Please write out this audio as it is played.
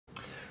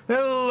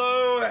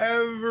Hello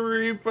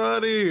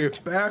everybody!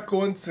 Back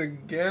once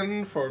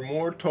again for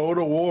more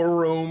Total War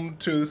Rome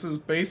 2. This is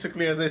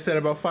basically, as I said,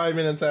 about 5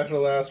 minutes after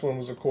the last one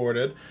was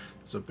recorded.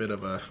 There's a bit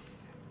of a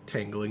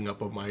tangling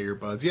up of my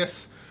earbuds.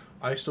 Yes,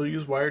 I still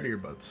use wired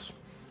earbuds.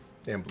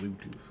 And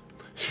Bluetooth.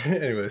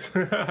 Anyways.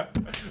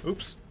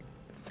 Oops.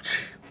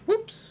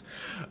 Whoops.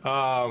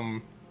 I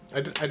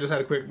just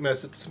had a quick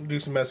message, do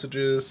some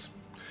messages.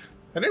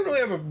 I didn't really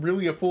have a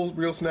full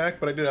real snack,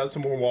 but I did have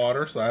some more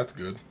water, so that's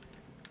good.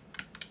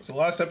 So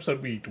last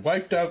episode we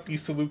wiped out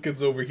these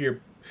Seleucids over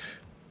here,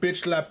 bitch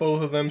slapped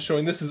both of them,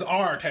 showing this is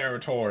our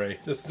territory,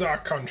 this is our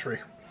country.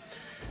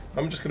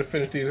 I'm just gonna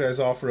finish these guys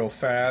off real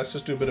fast,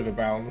 just do a bit of a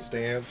balance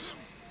dance.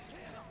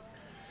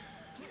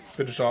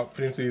 Finish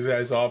these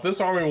guys off.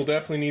 This army will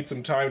definitely need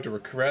some time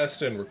to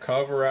rest and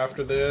recover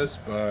after this,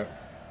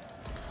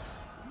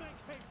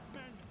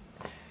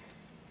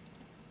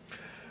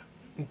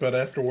 but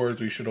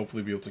afterwards we should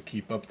hopefully be able to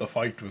keep up the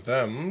fight with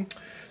them.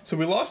 So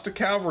we lost a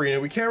cavalry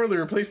and we can't really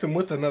replace them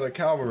with another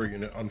cavalry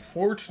unit,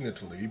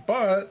 unfortunately,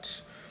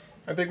 but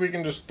I think we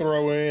can just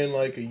throw in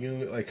like a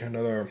unit, like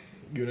another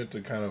unit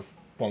to kind of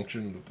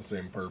function with the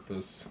same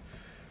purpose.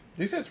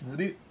 These guys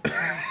really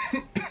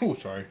oh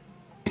sorry.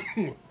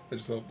 I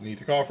just felt the need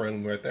to cough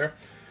right there.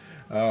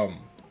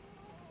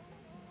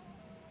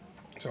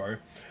 Sorry.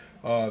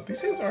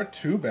 These guys aren't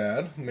too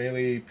bad.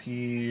 Melee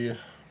P.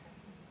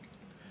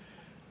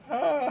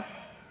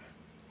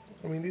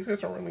 I mean, these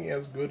guys aren't really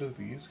as good as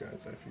these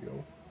guys, I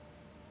feel.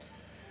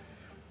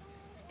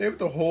 They have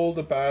to hold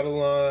the battle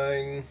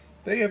line.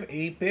 They have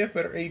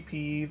better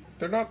AP.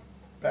 They're not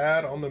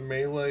bad on the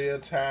melee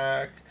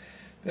attack.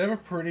 They have a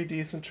pretty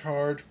decent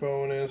charge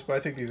bonus, but I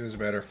think these guys are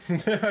better.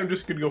 I'm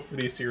just gonna go for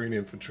the Assyrian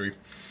infantry.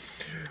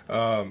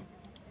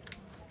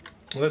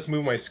 Let's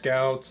move my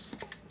scouts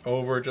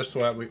over just so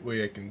that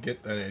way I can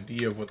get an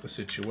idea of what the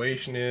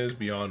situation is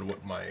beyond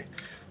what my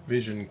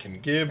vision can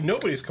give.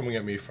 Nobody's coming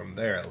at me from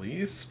there, at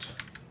least.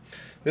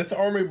 This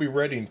army will be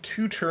ready in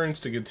 2 turns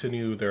to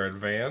continue their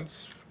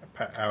advance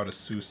out of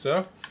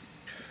Susa.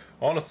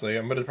 Honestly,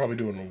 I'm gonna probably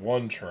do it in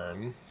 1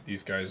 turn.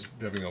 These guys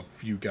having a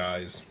few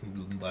guys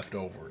left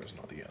over is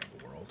not the end of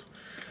the world.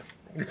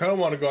 I kind of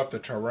want to go after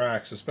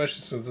Charax,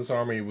 especially since this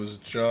army was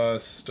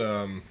just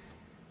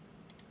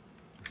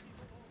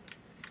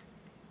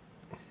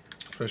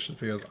especially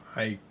because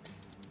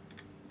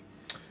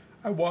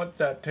I want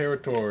that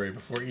territory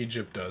before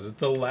Egypt does. It's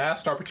the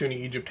last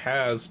opportunity Egypt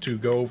has to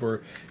go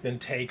over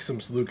and take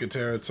some Seleucid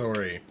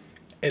territory.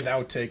 And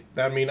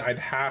that mean I'd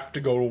have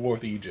to go to war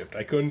with Egypt.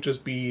 I couldn't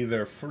just be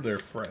their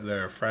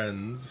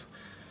friends,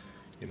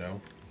 you know.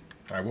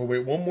 Alright, we'll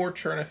wait 1 more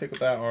turn, I think, with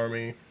that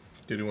army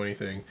to do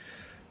anything.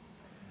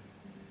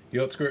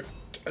 Yo, let's go.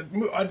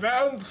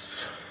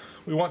 Advance!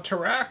 We want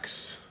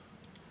Charax.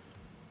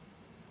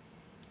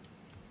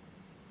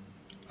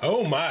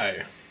 Oh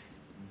my.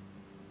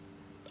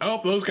 I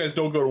hope those guys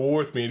don't go to war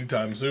with me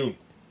anytime soon.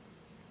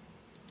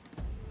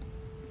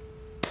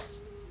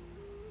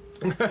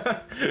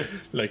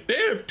 Like, they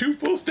have 2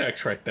 full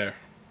stacks right there.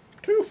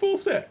 2 full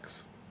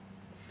stacks.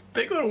 If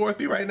they go to war with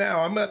me right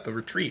now, I'm gonna have to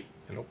retreat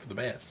and hope for the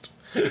best.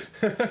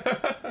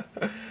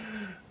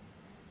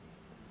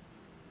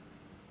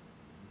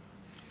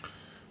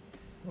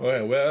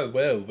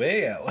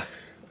 Well.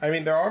 I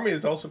mean, their army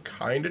is also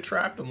kind of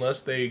trapped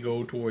unless they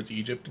go towards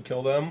Egypt and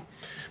kill them.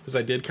 Because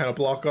I did kind of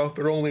block off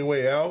their only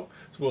way out.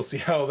 So we'll see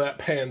how that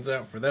pans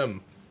out for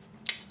them.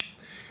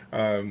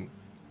 And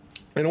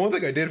one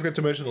thing I did forget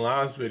to mention in the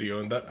last video,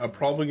 and that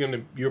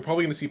you're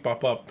probably gonna see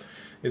pop up,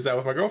 is that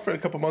with my girlfriend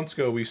a couple months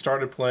ago, we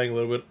started playing a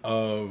little bit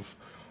of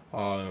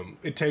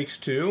It Takes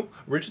Two.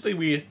 Originally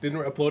we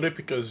didn't upload it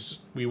because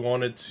she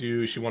wanted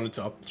to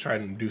try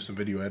and do some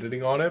video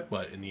editing on it,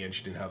 but in the end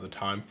she didn't have the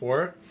time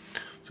for it.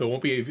 So it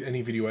won't be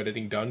any video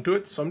editing done to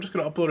it. So I'm just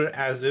gonna upload it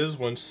as is.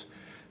 Once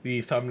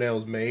the thumbnail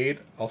is made,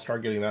 I'll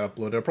start getting that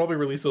uploaded. I'll probably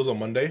release those on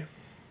Monday.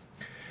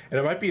 And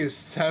it might be a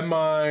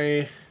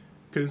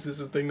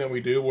semi-consistent thing that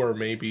we do, where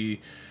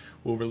maybe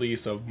we'll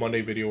release a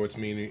Monday video where it's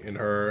me and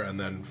her, and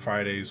then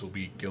Fridays will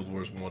be Guild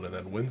Wars 1, and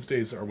then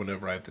Wednesdays are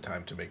whenever I have the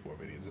time to make more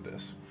videos of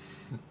this.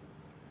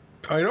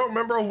 I don't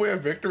remember if we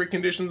have victory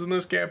conditions in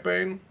this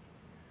campaign.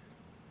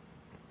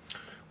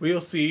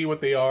 We'll see what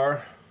they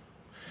are.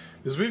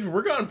 Because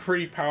we're gone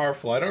pretty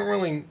powerful.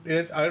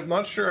 I'm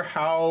not sure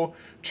how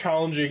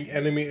challenging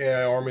enemy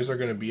AI armies are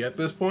going to be at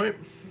this point.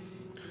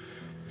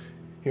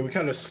 We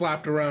kind of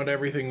slapped around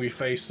everything we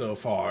faced so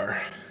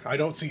far. I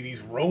don't see these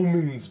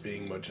Romans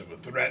being much of a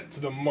threat to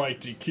the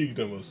mighty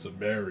kingdom of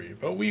Cimmeria,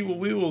 but we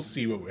will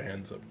see what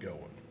ends up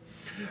going.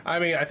 I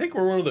mean, I think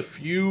we're one of the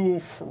few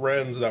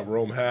friends that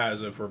Rome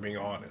has, if we're being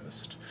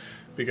honest,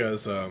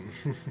 because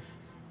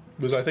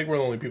because I think we're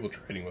the only people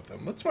trading with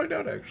them. Let's find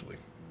out, actually.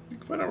 We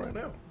can find out right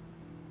now.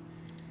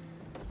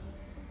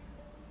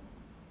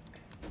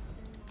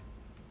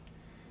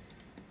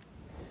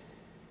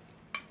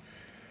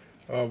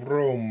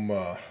 Rome.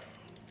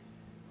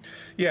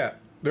 Yeah,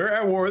 they're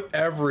at war with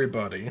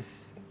everybody,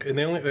 and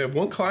they have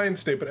 1 client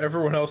state, but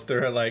everyone else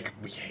they're like,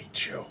 we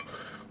hate you,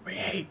 we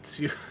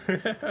hate you.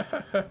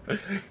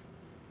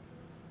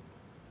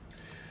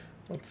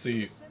 Let's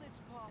see.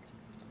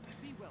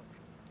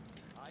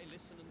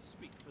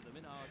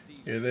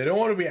 Yeah, they don't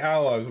want to be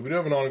allies, but we do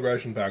have a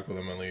non-aggression pact with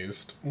them at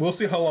least. We'll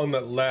see how long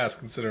that lasts,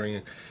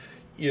 considering,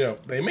 you know,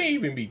 they may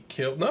even be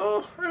killed.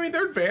 No, I mean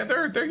they're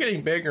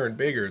getting bigger and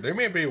bigger. They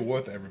may be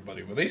with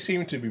everybody, but they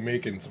seem to be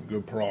making some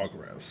good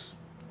progress.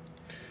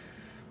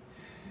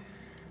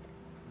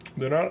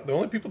 They're not the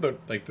only people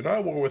that they're not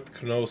at war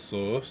with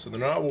Knossos, and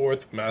they're not at war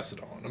with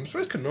Macedon. I'm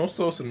surprised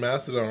Knossos and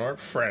Macedon aren't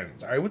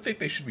friends. I would think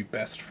they should be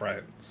best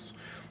friends,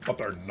 but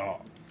they're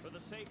not. For the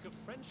sake of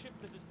friendship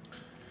that is...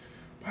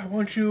 Why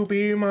won't you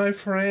be my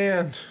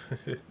friend?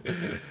 I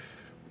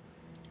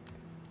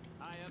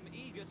am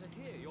eager to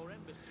hear your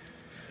embassy.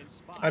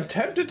 I'm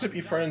tempted to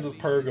be friends with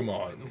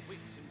Pergamon,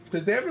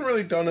 because they haven't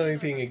really done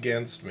anything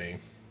against me.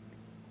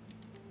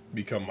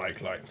 Become my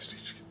client.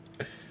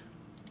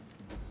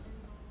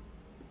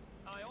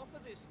 I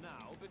offer this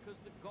now because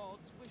the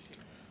gods wish it.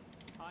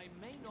 I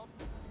may not...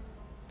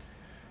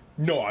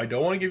 No, I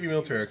don't want to give you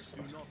military access.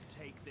 Do not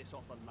take this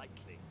offer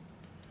lightly.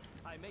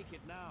 I make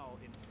it now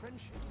in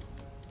friendship.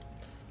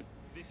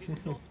 This is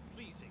not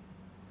pleasing.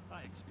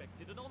 I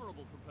expected an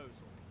honorable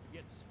proposal,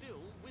 yet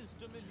still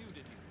wisdom eluded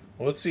you.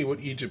 Well, let's see what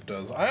Egypt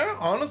does.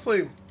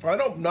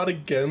 I'm not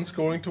against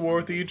going to war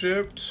with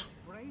Egypt.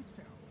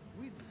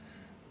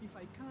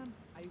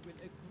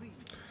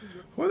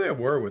 Who are they at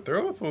war with?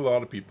 They're with a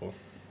lot of people.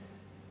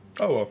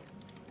 Oh well,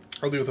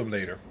 I'll deal with them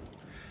later.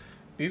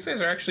 These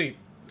guys are actually...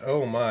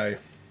 Oh my.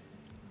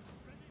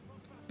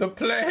 The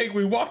plague!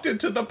 We walked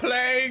into the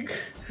plague!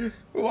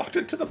 We walked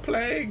into the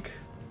plague!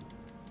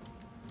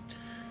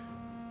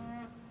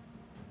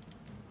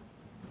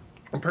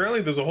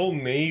 Apparently there's a whole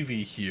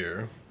navy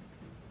here.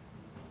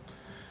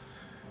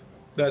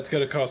 That's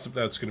gonna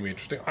be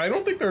interesting. I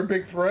don't think they're a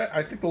big threat.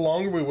 I think the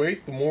longer we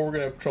wait, the more we're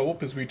gonna have trouble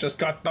because we just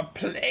got the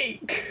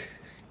plague.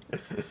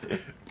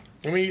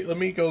 Let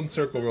me go and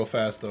circle real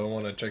fast though. I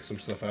want to check some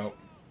stuff out.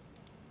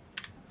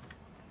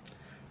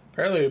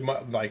 Apparently,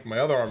 my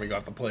other army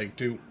got the plague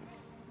too.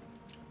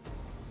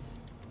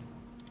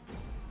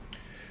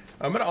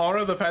 I'm gonna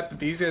honor the fact that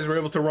these guys were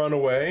able to run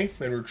away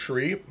and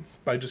retreat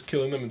by just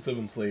killing them instead of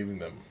enslaving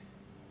them.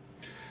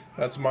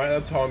 That's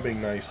how I'm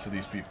being nice to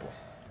these people.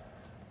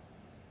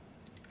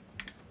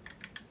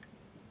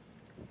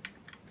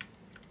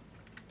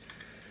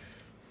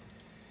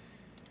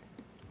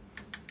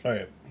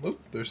 Alright,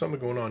 look, there's something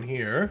going on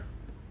here.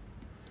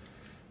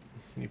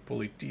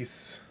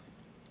 Hippolytis.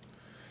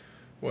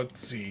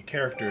 Let's see,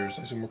 characters.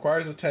 I assume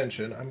requires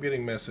attention. I'm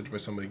getting messaged by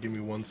somebody. Give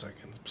me 1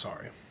 second. I'm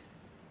sorry.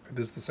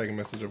 This is the second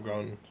message I've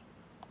gotten.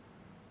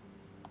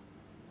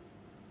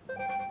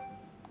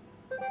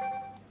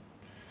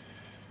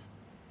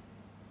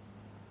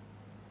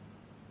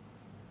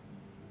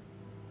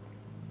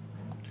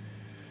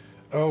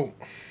 Oh,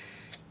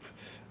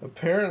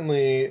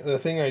 apparently the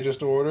thing I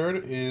just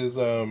ordered is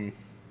that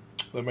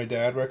my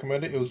dad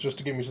recommended. It was just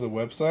to get me to the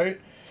website.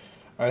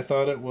 I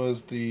thought it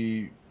was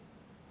the.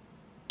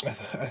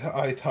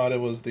 I thought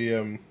it was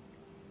the.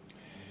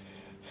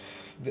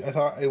 I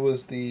thought it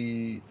was the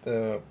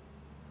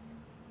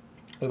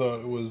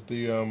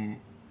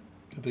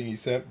thing he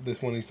sent.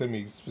 This one he sent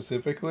me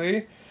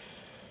specifically.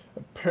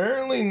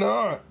 Apparently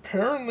not.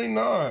 Apparently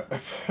not.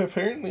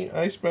 Apparently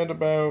I spent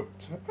about...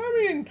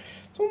 I mean,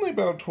 it's only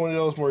about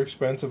 $20 more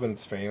expensive and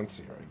it's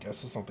fancier. I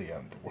guess it's not the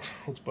end of the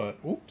world,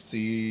 but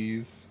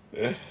oopsies.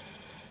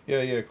 Yeah,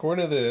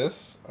 according to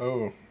this...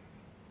 Oh.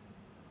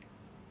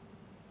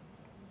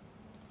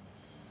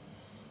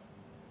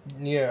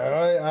 Yeah,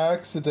 I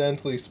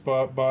accidentally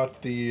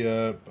bought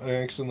the... I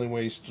accidentally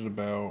wasted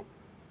about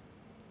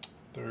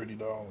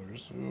 $30.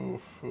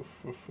 Oof.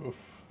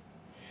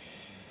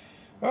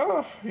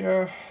 Oh,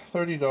 yeah,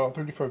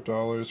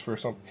 $35 for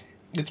something.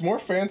 It's more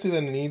fancy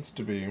than it needs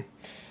to be.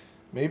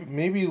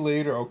 Maybe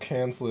later I'll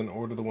cancel it and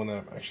order the one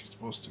that I'm actually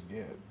supposed to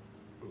get.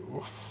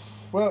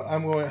 Oof. Well,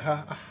 I'm going...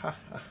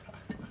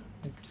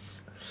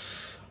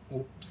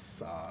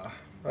 Oops.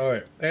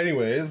 Alright,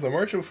 anyways, the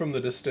merchant from the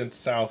distant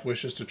south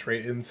wishes to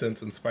trade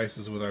incense and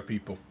spices with our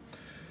people.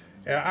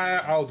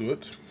 Yeah, I'll do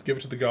it. Give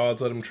it to the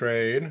gods, let him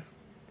trade.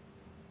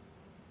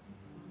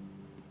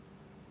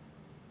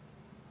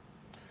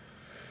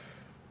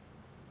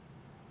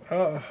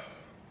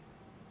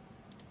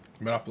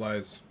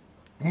 Monopolize.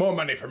 More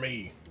money for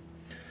me.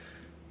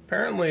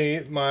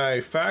 Apparently, my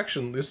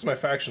faction... This is my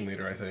faction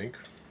leader, I think.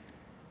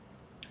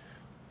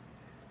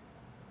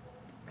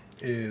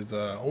 Is,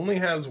 only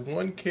has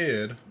one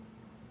kid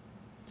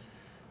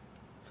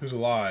who's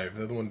alive.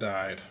 The other one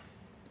died.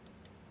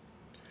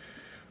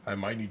 I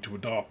might need to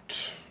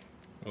adopt.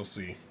 We'll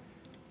see.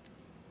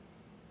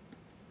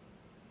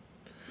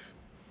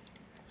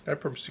 That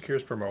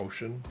secures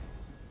promotion.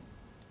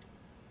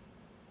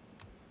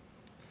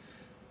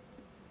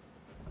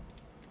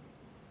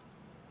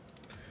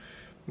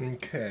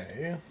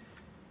 Okay.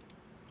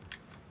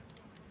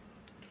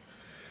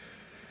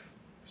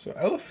 So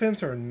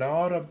elephants are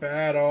not a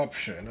bad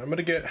option. I'm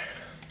gonna get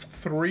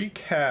 3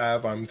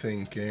 cav, I'm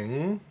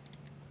thinking.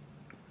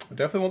 I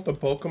definitely want the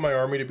bulk of my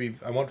army to be...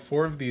 I want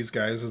 4 of these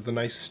guys as the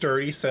nice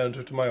sturdy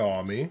center to my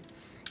army.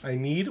 I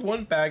need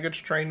one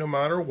baggage train no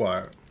matter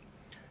what.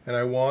 And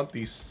I want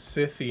the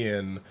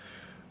Scythian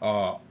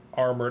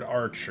armored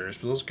archers.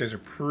 But those guys are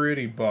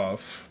pretty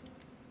buff.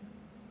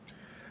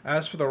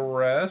 As for the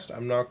rest,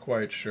 I'm not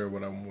quite sure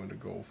what I'm going to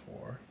go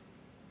for.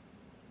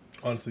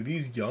 Honestly,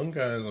 these young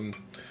guys, I'm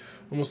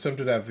almost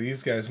tempted to have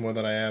these guys more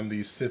than I am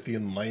these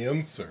Scythian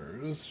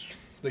Lancers.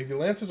 Like, the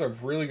Lancers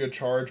have really good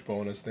charge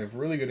bonus. They have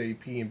really good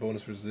AP and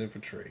bonus versus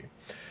infantry.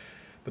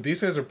 But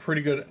these guys are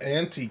pretty good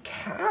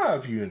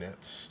anti-cav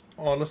units.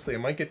 Honestly, I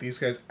might get these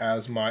guys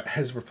as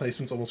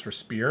replacements almost for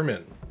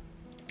spearmen.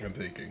 I'm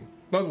thinking.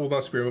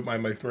 Not spearmen,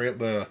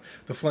 the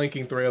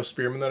flanking Thrail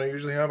spearmen that I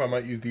usually have. I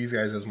might use these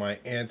guys as my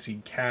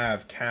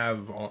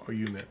anti-cav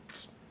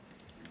units.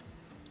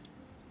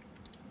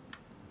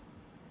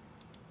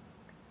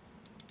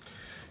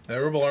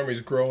 The rebel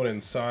army's growing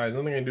in size.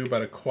 Nothing I can do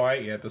about it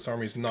quite yet. This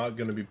army's not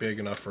going to be big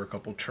enough for a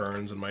couple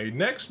turns. And my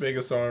next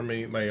biggest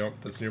army,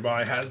 that's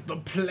nearby, has the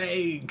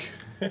plague.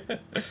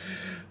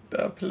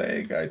 The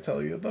plague, I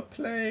tell you, the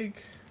plague.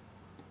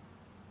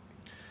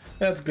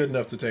 That's good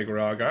enough to take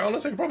Raga.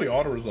 Honestly, I could probably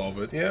auto-resolve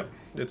it. Yep,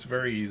 it's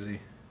very easy.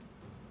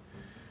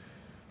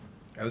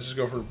 Yeah, let's just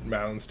go for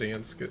balance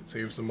stance,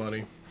 save some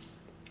money.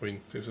 I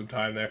mean, save some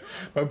time there.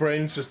 My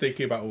brain's just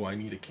thinking about, oh, I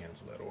need to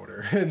cancel that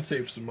order and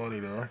save some money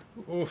there.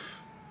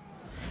 Oof.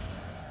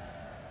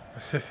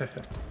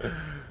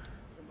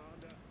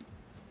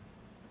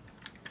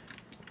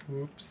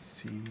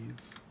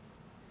 Oopsies.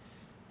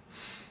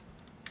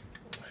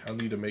 I'll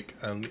need to make.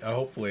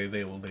 Hopefully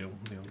they'll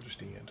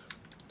understand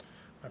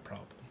my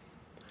problem.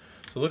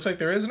 So it looks like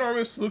there is an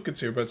army of Seleucids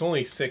here, but it's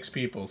only 6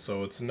 people,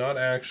 so it's not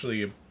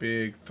actually a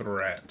big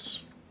threat.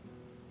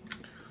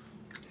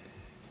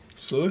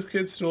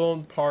 Seleucids still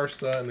own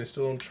Parsa, and they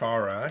still own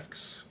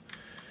Charax.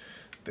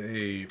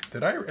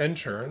 Did I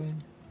intern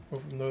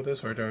know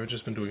this, or have I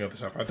just been doing other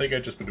stuff? I think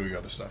I've just been doing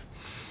other stuff.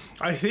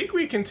 I think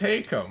we can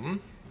take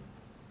them.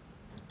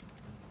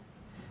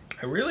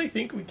 I really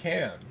think we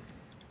can.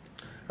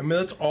 I mean,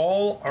 that's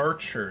all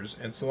archers,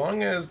 and so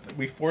long as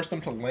we force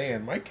them to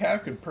land, my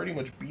cav can pretty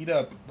much beat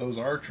up those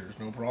archers,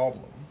 no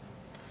problem.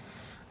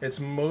 It's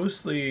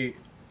mostly,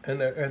 and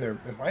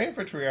my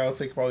infantry, I would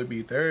say, could probably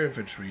beat their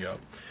infantry up.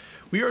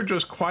 We are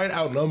just quite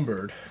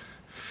outnumbered,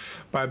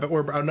 but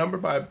we're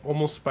outnumbered by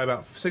almost by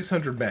about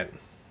 600 men.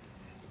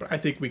 But I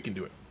think we can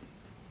do it.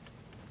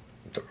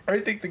 So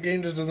I think the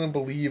game just doesn't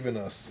believe in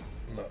us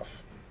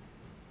enough.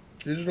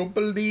 They just don't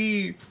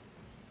believe.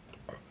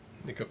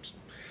 Hiccups.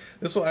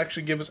 This will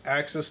actually give us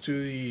access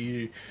to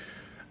the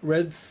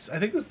Red Sea. I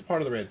think this is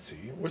part of the Red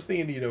Sea. What's the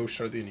Indian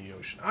Ocean or the Indian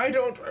Ocean? I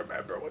don't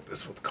remember what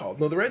this one's called.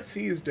 No, the Red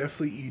Sea is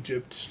definitely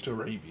Egypt to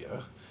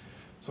Arabia.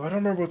 So I don't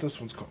remember what this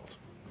one's called.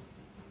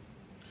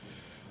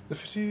 The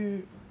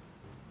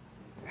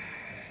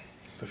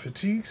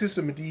fatigue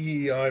system in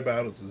DEI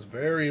battles is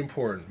very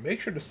important. Make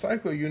sure to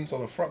cycle units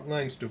on the front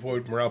lines to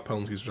avoid morale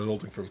penalties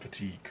resulting from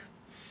fatigue.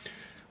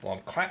 Well,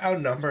 I'm quite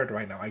outnumbered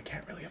right now. I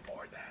can't really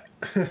afford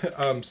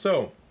that.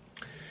 So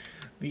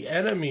the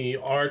enemy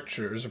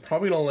archers are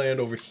probably going to land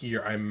over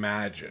here, I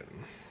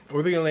imagine.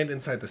 Or they're going to land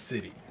inside the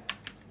city.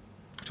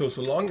 So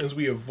long as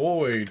we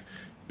avoid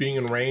being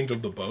in range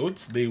of the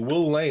boats, they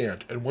will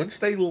land. And once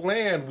they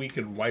land, we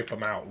can wipe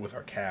them out with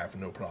our cav,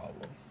 no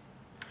problem.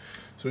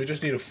 So we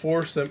just need to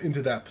force them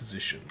into that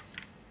position.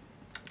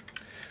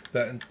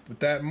 With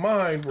that in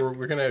mind,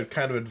 we're going to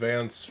kind of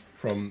advance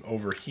from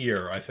over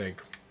here, I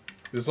think.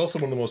 There's also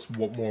one of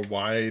the more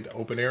wide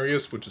open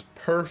areas, which is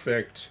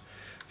perfect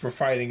for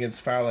fighting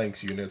against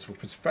phalanx units,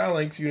 because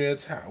phalanx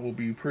units will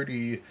be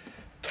pretty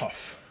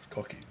tough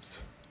cookies.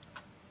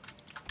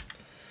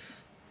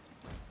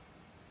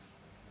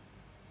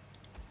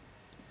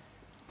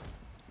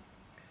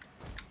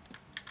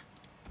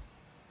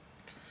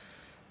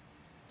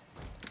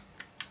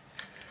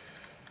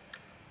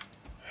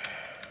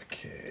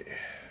 Okay.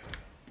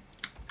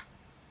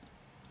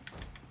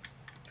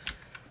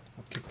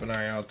 We'll keep an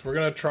eye out. We're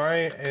going to try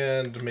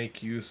and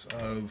make use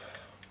of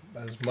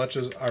as much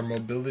as our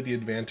mobility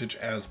advantage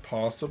as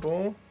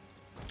possible.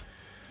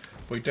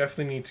 But we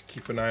definitely need to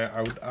keep an eye out.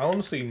 I would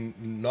honestly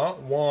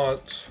not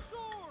want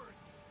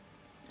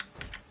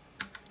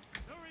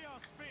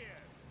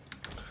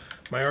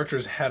my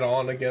archers head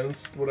on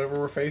against whatever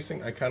we're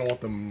facing. I kind of want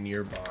them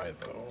nearby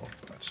though.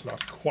 That's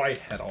not quite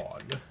head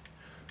on,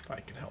 if I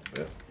can help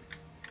it.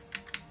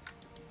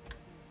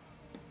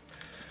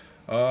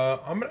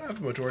 I'm gonna have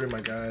the majority of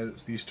my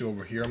guys, these two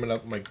over here. I'm gonna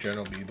have my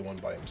general be the one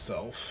by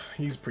himself.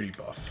 He's pretty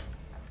buff.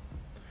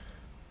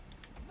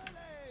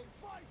 Melee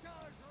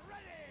fighters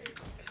ready!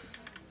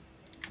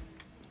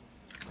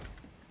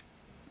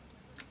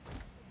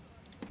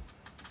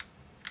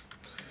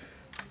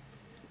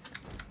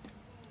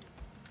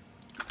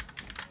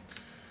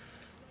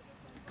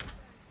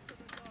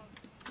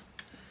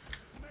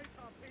 Make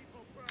our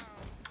people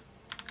proud.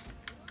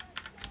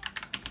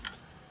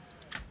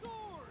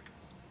 Swords!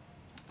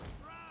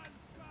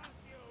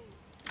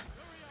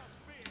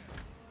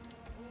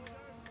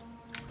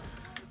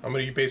 I'm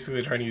gonna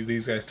basically try to use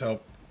these guys to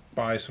help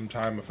buy some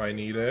time if I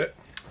need it.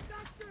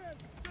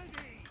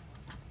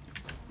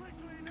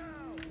 Quickly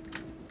now!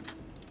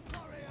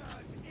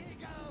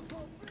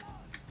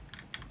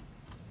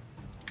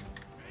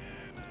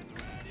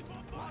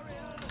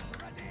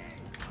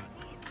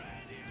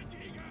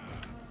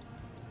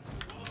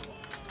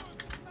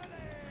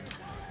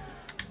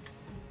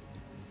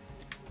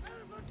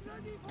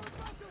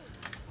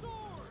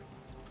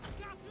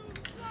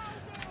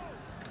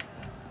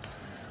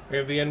 We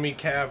have the enemy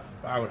cav,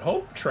 I would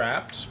hope,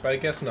 trapped, but I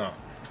guess not.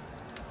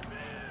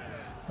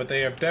 But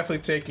they are definitely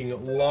taking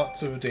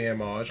lots of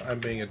damage. I'm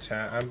being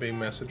attacked. I'm being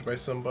messaged by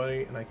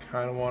somebody, and I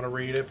kind of want to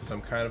read it because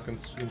I'm kind of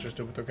interested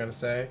in what they're going to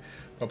say.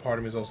 But part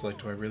of me is also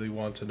like, do I really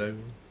want to know?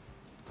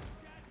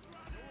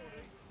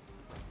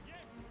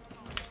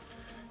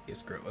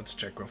 Yes, great. Let's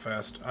check real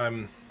fast.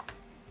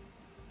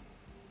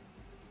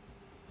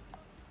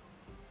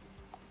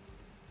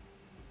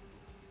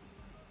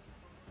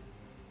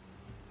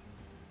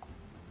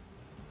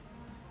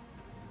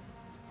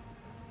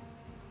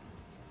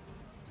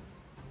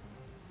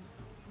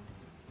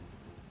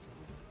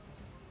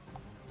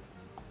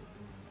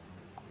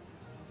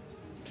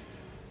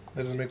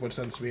 That doesn't make much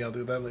sense to me. I'll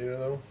do that later,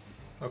 though.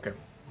 Okay.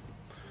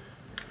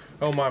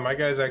 Oh my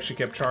guys actually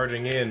kept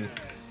charging in.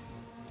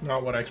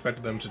 Not what I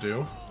expected them to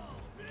do.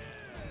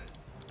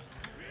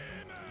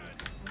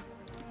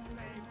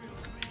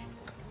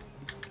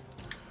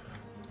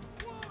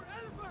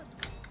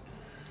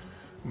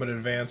 I'm gonna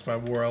advance my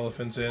war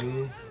elephants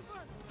in.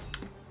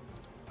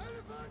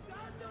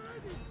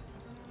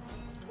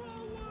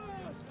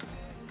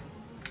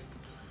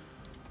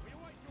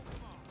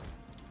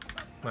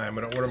 I'm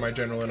gonna order my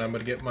general and I'm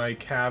gonna get my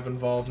cav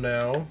involved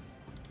now.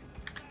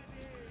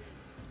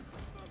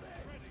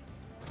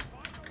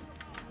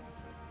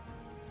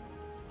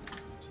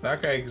 So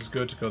that guy is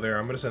good to go there.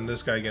 I'm gonna send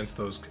this guy against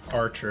those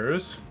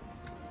archers.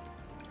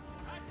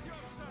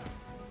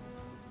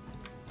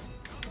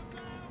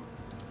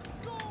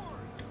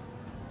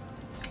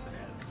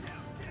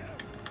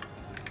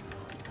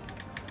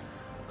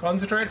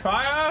 Concentrate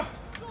fire!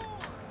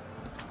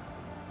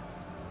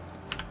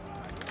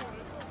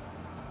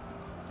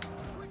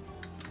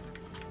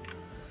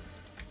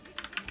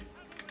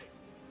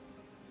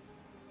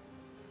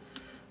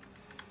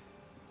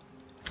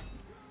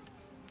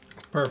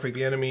 Perfect.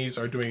 The enemies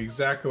are doing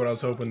exactly what I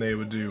was hoping they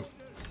would do.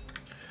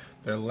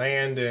 They're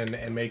landing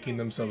and making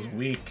themselves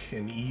weak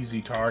and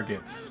easy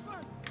targets.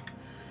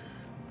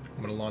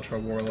 I'm going to launch my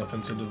war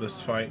elephants into this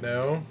fight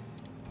now.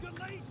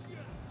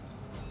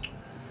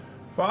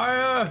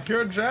 Fire!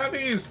 Your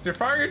javies! You're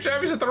firing your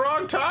javies at the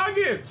wrong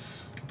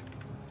targets!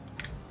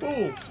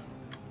 Fools!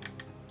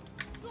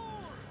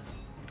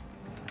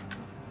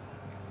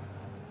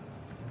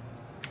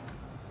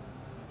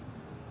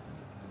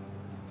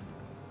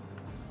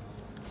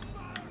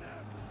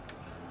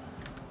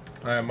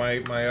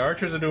 My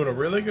archers are doing a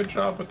really good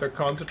job with their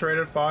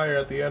concentrated fire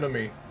at the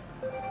enemy.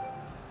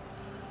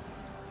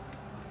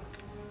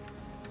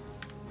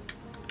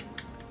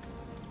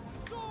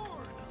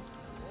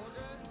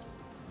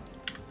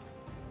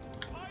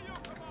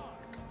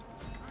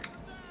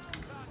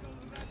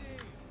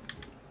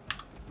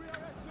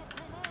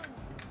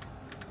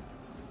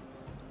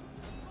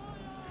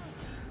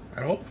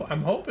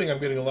 I'm hoping I'm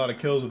getting a lot of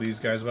kills with these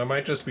guys, but I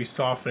might just be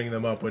softening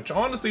them up, which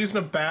honestly isn't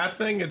a bad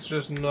thing. It's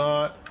just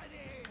not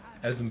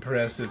as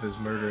impressive as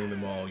murdering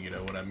them all, you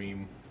know what I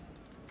mean?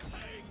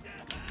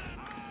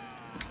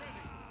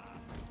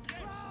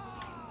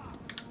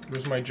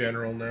 Where's my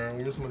general now?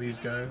 Where's one of these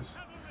guys?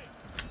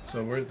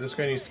 So this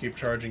guy needs to keep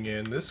charging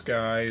in. This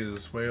guy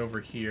is way over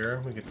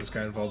here. We get this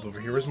guy involved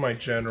over here. Where's my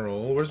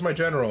general? Where's my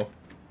general?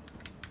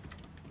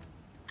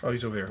 Oh,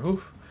 he's over there.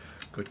 Oof.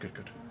 Good, good,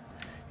 good.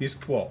 He's,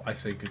 well, I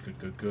say good, good,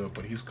 good, good,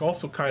 but he's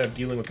also kind of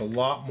dealing with a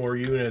lot more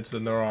units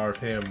than there are of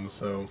him,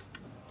 so...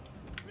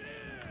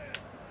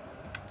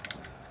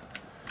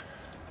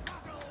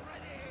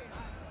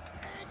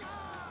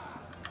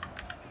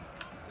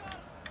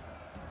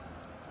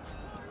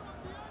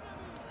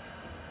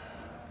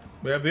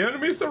 We have the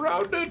enemy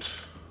surrounded!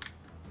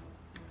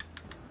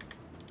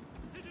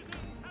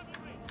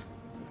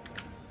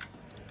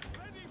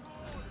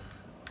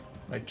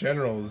 My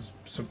general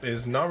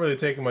is not really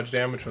taking much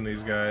damage from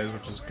these guys,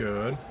 which is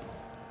good.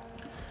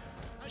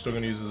 Still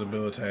gonna use his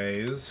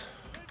abilities.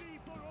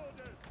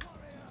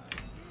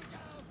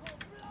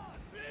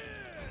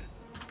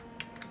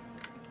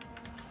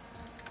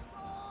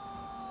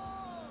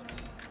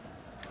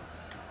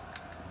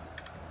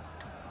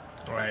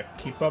 Alright,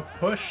 keep up,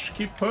 push,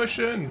 keep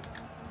pushing!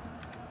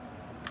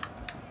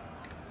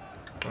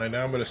 Alright,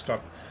 now I'm gonna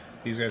stop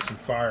these guys from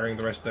firing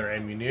the rest of their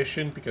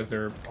ammunition because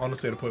they're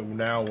honestly at a point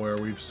now where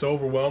we've so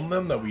overwhelmed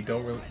them that we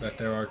don't really, that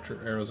their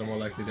arrows are more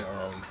likely to hit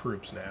our own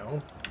troops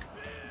now.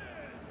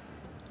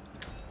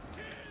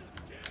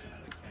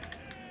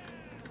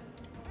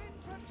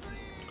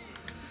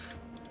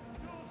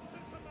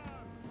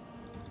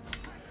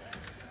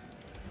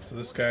 So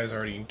this guy's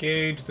already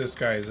engaged. This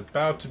guy is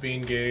about to be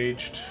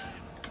engaged.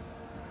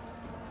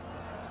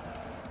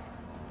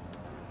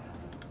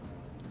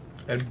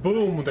 And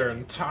boom,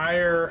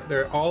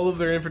 all of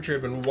their infantry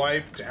have been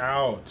wiped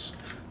out.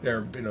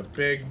 They're in a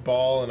big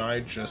ball, and I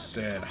just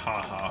said,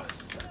 haha,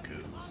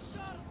 suckers.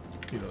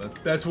 You know,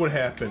 that's what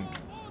happened.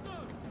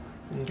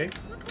 Okay.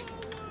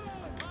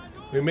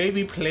 We may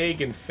be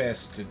plague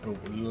infested, but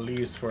at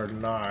least we're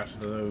not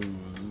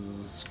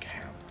those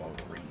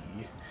cavalry.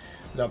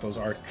 Not those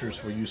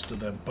archers. We're used to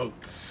the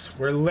boats.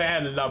 We're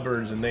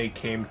landlubbers, and they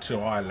came to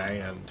our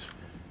land.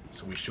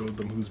 So we showed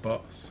them who's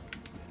boss.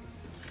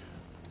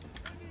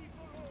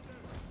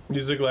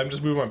 Basically, I'm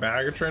just moving my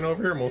baggage train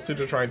over here, mostly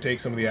to try and take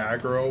some of the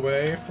aggro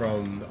away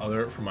from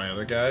my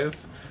other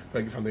guys,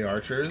 like from the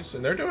archers,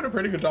 and they're doing a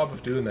pretty good job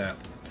of doing that.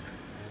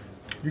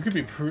 You could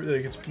be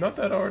like, it's not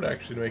that hard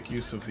actually to make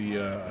use of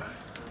the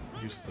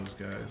use of those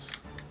guys.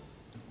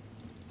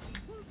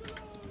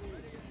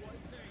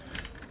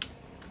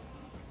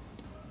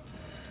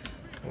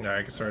 Now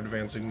I can start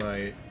advancing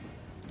my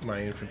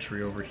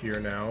infantry over here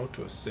now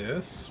to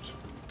assist.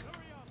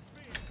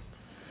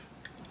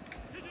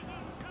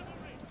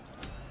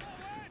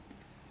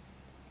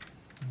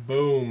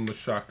 Boom,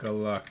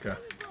 shakalaka.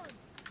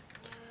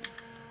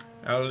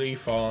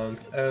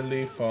 Elephants,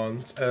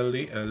 elephants,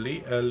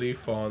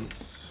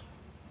 elephants.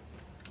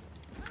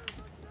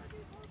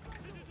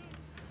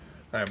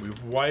 Alright,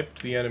 we've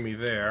wiped the enemy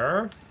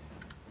there.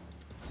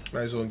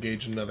 Might as well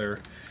engage another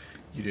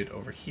unit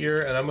over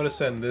here. And I'm going to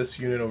send this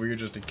unit over here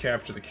just to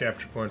capture the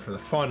capture point for the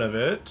fun of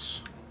it.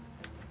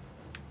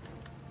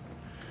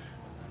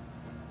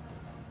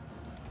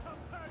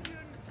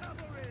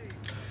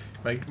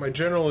 My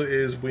general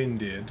is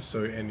winded,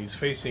 so, and he's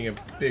facing a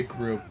big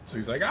group, so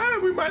he's like,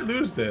 we might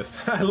lose this.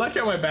 I like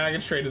how my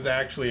baggage train is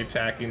actually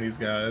attacking these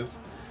guys.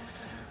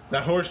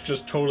 That horse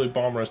just totally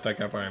bomb rushed that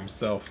guy by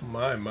himself.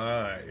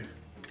 My.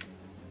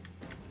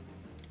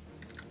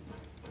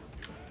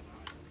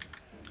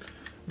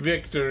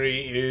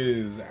 Victory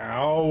is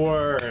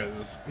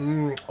ours.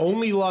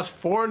 Only lost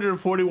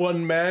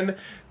 441 men.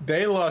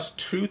 They lost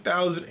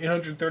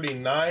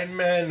 2,839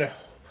 men.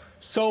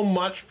 So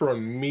much for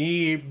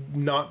me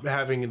not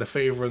having the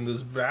favor in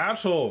this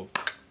battle.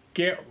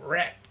 Get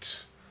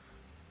wrecked.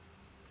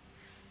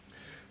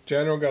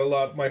 General got a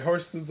lot. My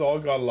horses all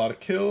got a lot of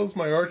kills.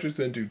 My archers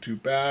didn't do too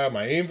bad.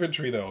 My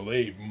infantry, though,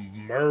 they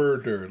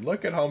murdered.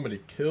 Look at how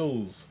many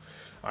kills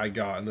I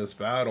got in this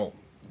battle.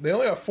 They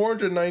only got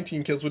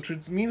 419 kills, which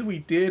means we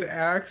did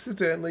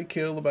accidentally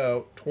kill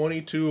about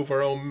 22 of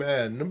our own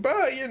men.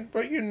 But you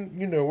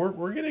know,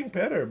 we're getting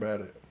better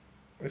about it.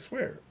 I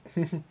swear.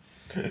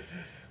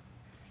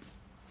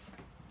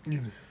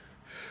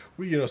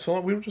 So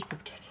we were just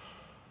pretend.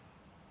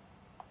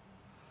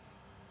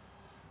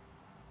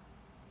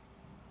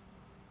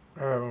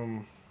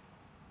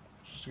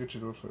 Just to get you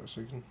the website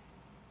so you can.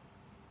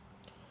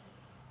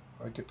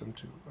 I get them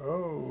too.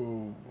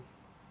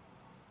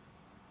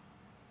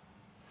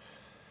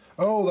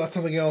 Oh, that's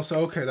something else.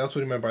 Okay, that's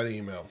what he meant by the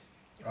email.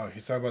 Oh,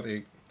 he's talking about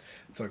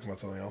talking about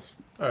something else.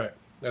 All right,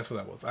 that's what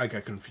that was. I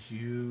got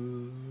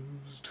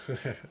confused.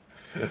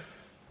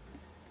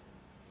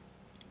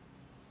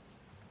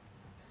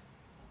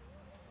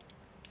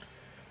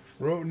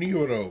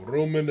 Nero,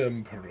 Roman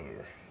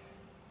Emperor.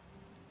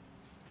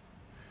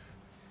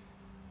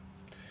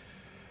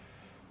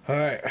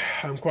 Alright,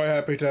 I'm quite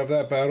happy to have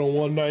that battle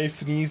won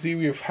nice and easy.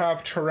 We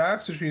have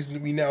Charax, which means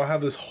we now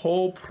have this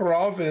whole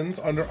province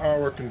under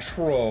our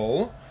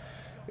control.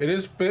 It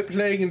is a bit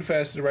plague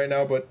infested right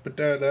now, but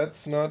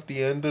that's not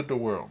the end of the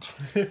world.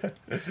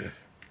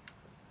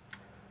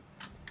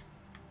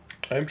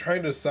 I'm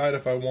trying to decide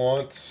if I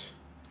want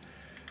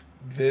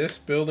this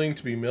building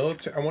to be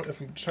military. I'm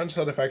trying to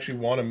decide if I actually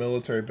want a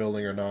military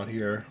building or not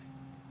here.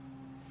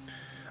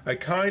 I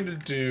kind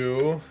of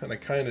do, and I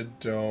kind of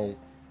don't.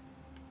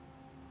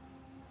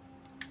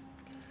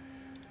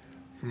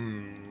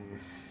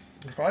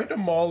 If I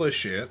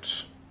demolish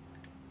it,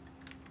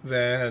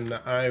 then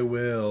I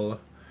will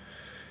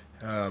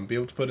be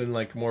able to put in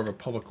like more of a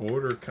public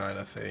order kind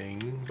of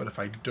thing. But if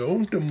I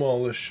don't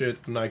demolish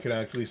it, then I can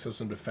actually set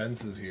some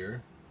defenses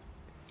here.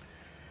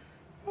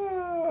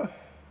 I'm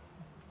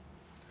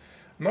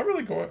not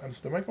really going.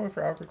 Am I going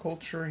for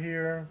agriculture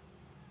here?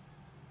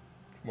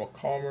 Well,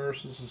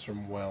 commerce. This is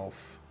from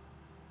wealth.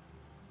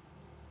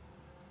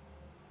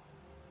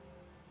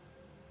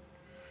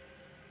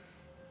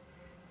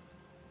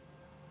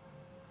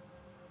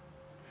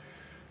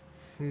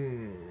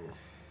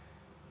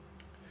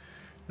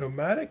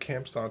 Nomadic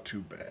camp's not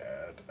too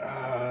bad.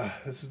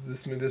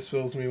 This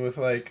fills me with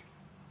like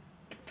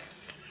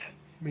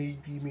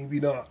maybe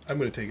not. I'm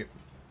gonna take it.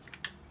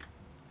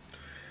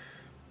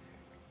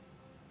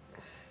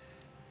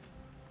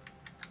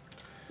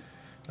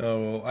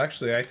 Oh, well,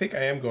 actually, I think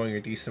I am going a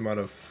decent amount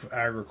of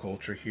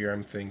agriculture here,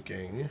 I'm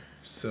thinking.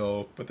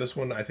 So, but this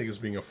one I think is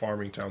being a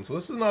farming town, so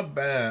this is not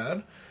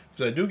bad.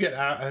 Because I do get,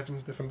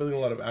 if I'm building a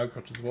lot of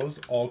agriculture, as well as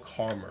all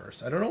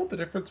commerce. I don't know what the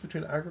difference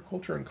between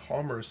agriculture and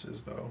commerce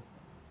is, though.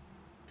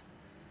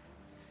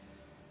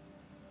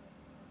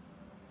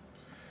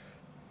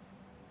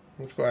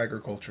 Let's go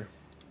agriculture.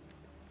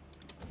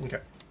 Okay.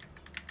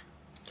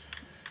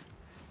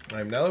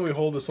 Now that we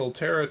hold this whole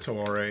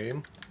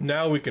territory,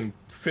 now we can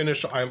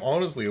finish.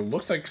 Honestly, it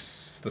looks like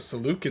the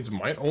Seleucids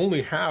might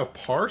only have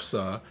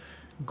Parsa,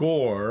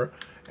 Gore,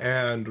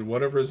 and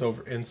whatever is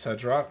over in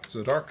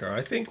Zadarka.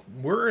 I think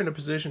we're in a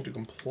position to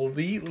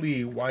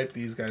completely wipe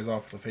these guys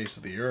off the face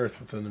of the earth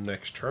within the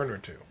next turn or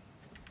two.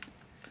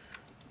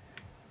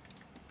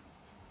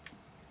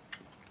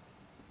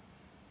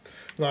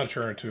 Not a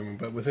turn or two,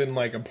 but within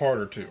like a part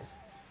or two.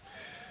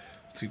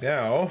 Let's see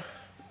now.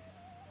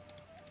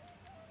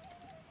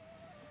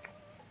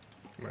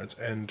 Let's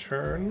end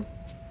turn.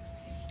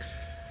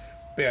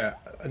 But yeah,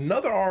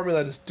 another army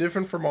that is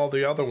different from all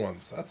the other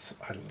ones.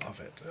 I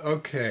love it.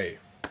 Okay.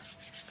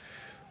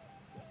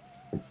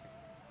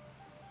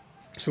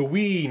 So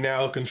we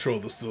now control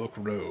the Silk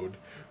Road.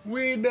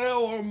 We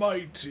now are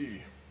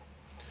mighty.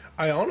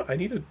 I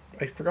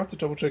forgot to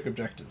double check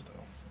objectives though.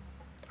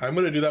 I'm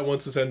gonna do that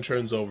once this end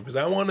turns over because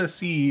I want to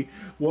see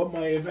what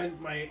my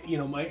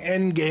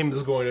end game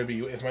is going to be.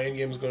 If my end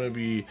game is going to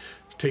be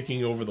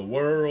taking over the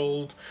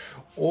world,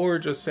 or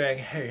just saying,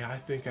 hey, I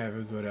think I have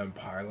a good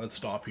empire. Let's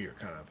stop here,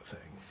 kind of a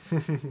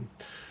thing.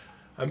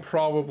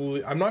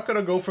 I'm not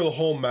gonna go for the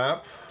whole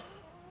map.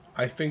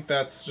 I think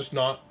that's just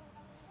not.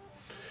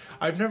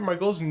 My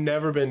goal's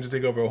never been to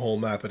take over a whole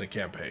map in a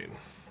campaign.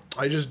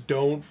 I just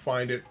don't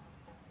find it.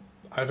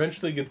 I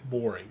eventually get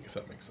boring, if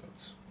that makes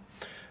sense,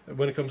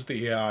 when it comes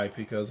to AI,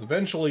 because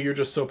eventually you're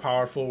just so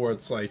powerful where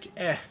it's like,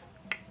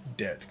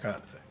 dead kind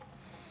of thing.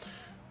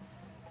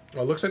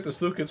 Well, it looks like the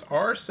Seleucids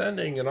are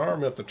sending an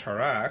army up to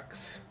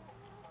Charax.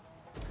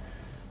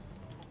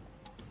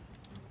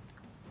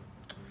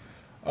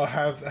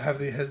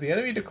 Has the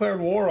enemy declared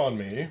war on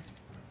me?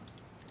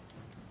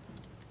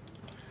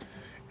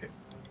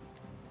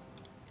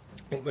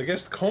 Well, I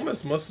guess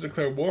Comus must have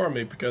declared war on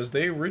me because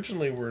they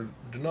originally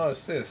do not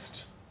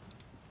assist.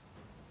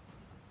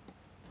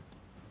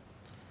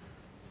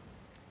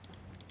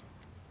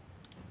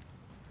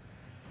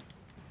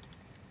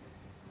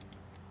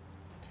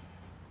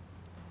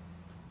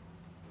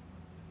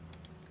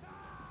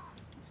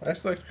 I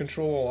select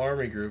control all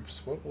army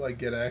groups. What will I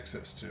get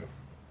access to?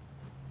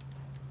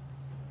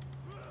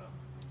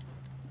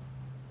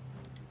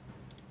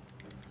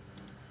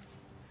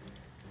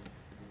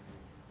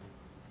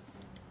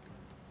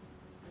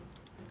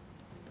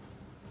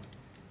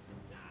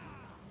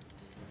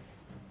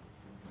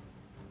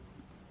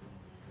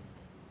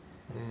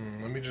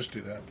 Let me just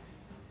do that.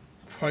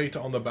 Fight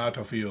on the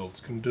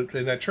battlefield.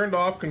 And I turned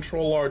off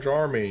control large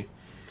army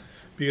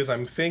because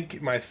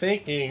my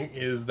thinking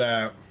is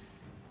that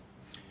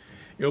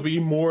it'll be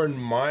more in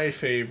my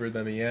favor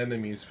than the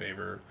enemy's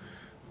favor.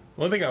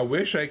 One thing I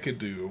wish I could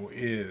do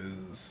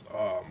is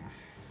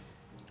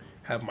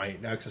have my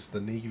access to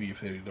the Navy if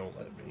they don't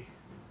let me.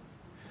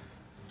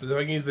 Because if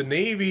I can use the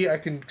Navy, I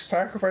can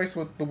sacrifice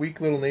with the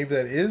weak little Navy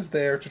that is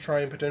there to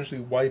try and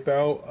potentially wipe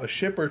out a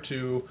ship or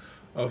two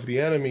of the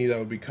enemy that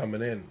would be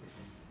coming in.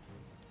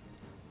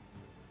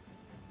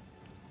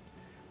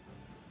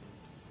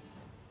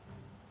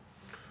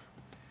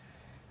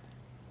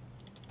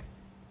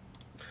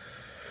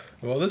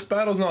 Well, this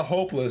battle's not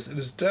hopeless. It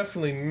is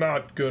definitely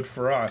not good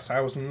for us.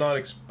 I'm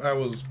not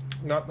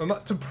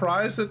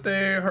surprised that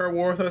they are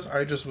war with us.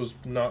 I just was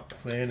not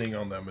planning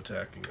on them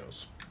attacking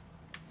us.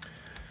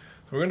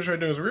 So what we're going to try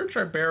doing is we're going to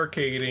try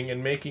barricading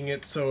and making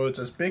it so it's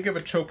as big of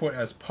a choke point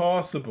as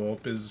possible,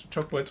 because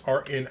choke points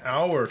are in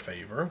our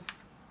favor.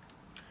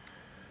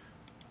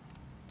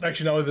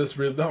 Actually,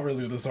 not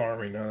really this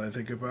army, now that I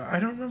think about it. I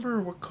don't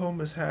remember what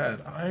Comus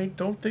had. I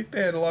don't think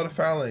they had a lot of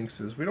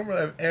phalanxes. We don't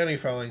really have any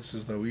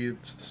phalanxes, though, either.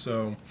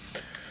 So,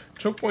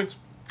 choke points...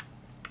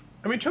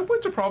 I mean, choke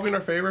points are probably in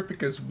our favor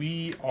because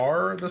we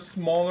are the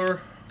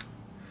smaller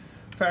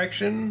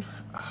faction.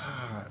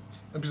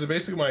 Because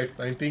basically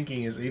my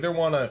thinking is either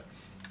want to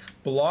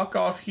block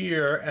off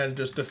here and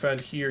just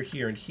defend here,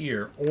 here, and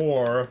here,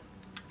 or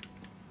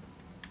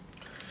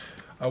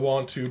I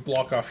want to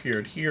block off here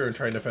and here and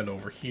try and defend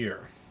over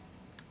here.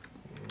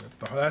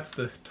 That's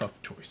the tough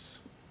choice.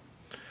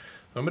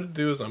 What I'm going to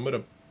do is I'm going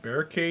to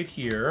barricade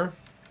here.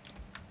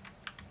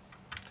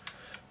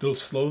 It'll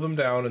slow them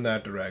down in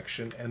that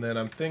direction, and then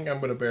I'm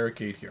going to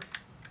barricade here.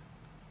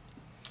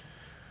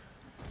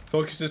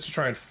 Focus is to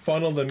try and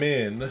funnel them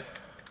in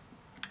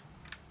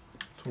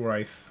to where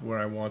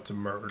I want to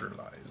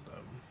murderize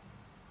them.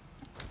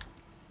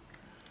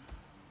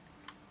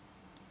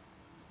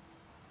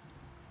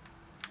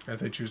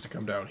 If they choose to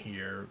come down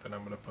here, then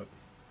I'm going to put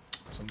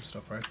some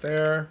stuff right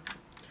there.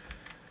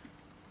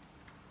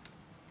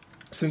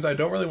 Since I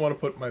don't really want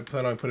to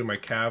plan on putting my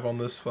cav on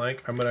this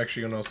flank, I'm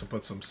actually going to also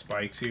put some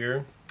spikes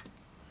here.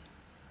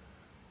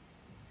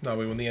 That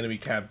way when the enemy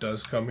cav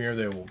does come here,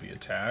 they will be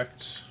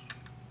attacked.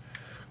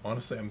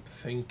 Honestly, I'm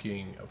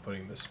thinking of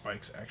putting the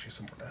spikes actually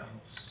somewhere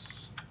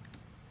else.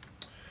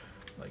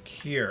 Like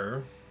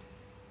here.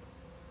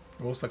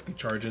 I'll most likely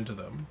charge into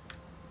them.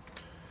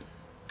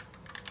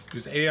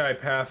 Because AI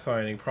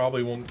pathfinding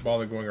probably won't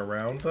bother going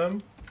around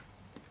them.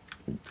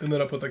 And then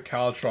I'll put the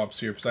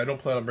caltrops here, because I don't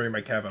plan on bringing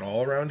my cav at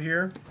all around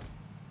here.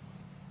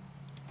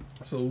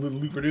 So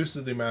it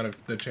reduces the amount of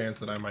the chance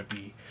that I might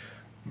be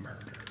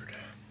murdered.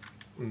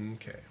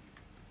 Okay.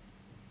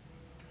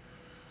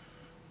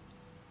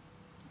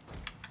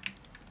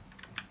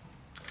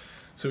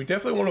 So we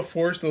definitely want to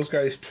force those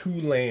guys to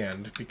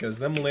land, because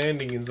them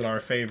landing is in our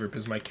favor,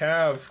 because my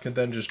cav can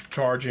then just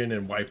charge in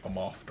and wipe them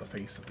off the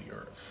face of the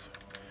earth.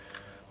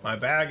 My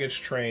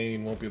baggage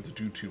train won't be able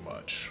to do too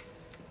much.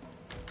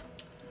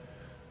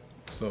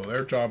 So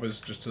their job is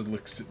just to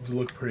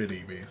look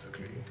pretty,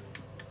 basically.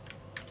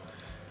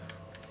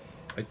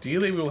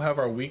 Ideally, we will have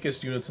our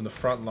weakest units in the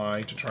front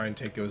line to try and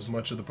take as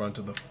much of the brunt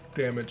of the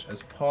damage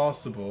as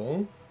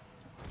possible.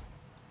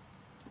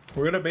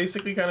 We're going to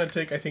basically kind of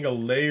take, I think, a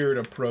layered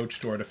approach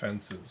to our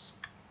defenses.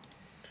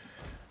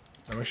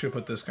 I'm actually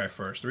going to put this guy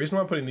first. The reason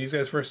why I'm putting these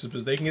guys first is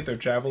because they can get their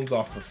javelins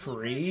off for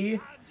free.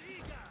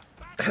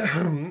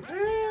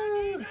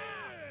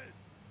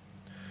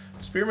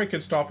 Spearman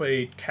could stop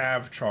a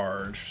cav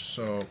charge,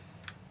 so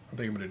I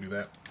think I'm going to do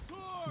that.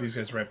 These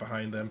guys right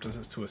behind them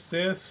to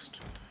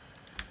assist.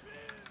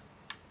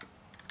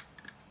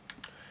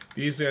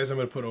 These guys I'm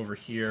going to put over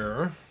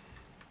here.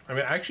 I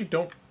mean, I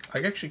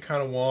actually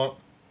kind of want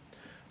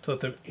to let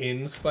them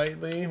in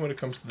slightly when it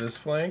comes to this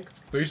flank.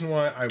 The reason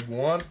why I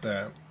want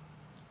that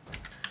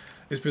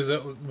is because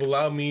it will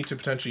allow me to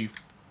potentially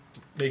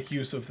make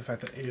use of the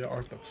fact that Ada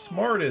aren't the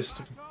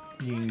smartest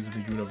beings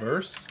in the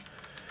universe,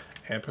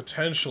 and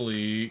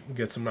potentially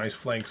get some nice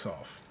flanks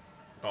off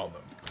on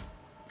them.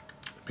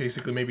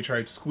 Basically, maybe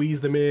try to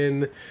squeeze them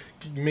in.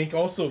 Make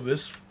also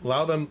this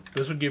allow them.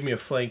 This would give me a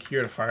flank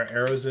here to fire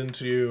arrows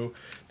into.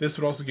 This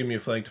would also give me a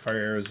flank to fire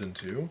arrows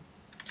into.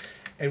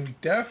 And we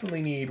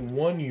definitely need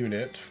one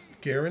unit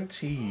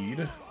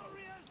guaranteed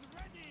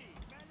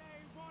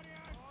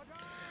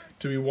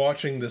to be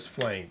watching this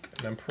flank,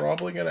 and I'm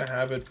probably going to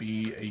have it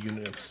be a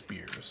unit of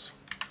spears.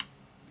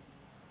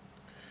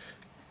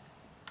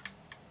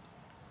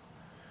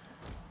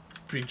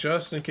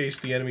 Just in case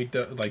the enemy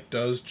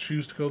does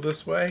choose to go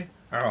this way,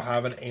 I'll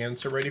have an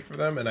answer ready for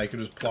them, and I can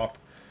just plop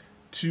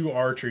 2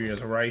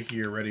 archers right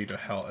here ready to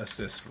help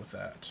assist with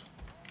that.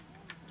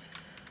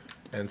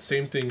 And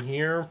same thing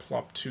here,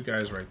 plop 2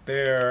 guys right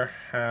there.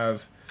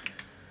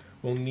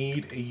 We'll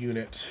need a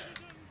unit.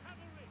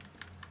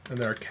 And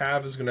then our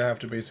cav is going to have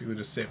to basically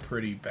just sit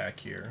pretty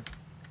back here,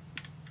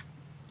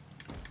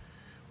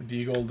 with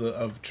the goal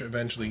of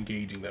eventually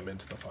engaging them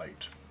into the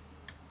fight.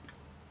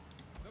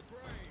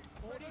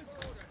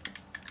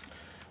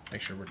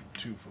 Make sure we're a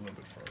little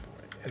bit farther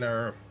away. And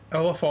our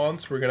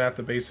elephants, we're going to have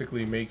to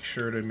basically make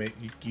sure to make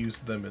use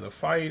of them in the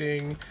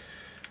fighting,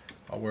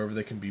 wherever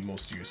they can be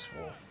most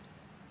useful.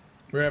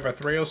 We're going to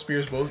have our Threo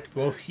spears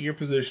both here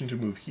positioned to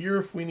move here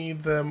if we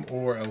need them,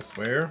 or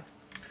elsewhere.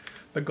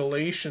 The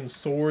Galatian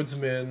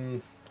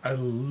swordsmen, I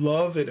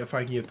love it if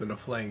I can get them to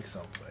flank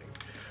something,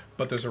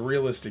 but there's a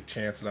realistic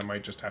chance that I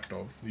might just have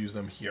to use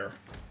them here.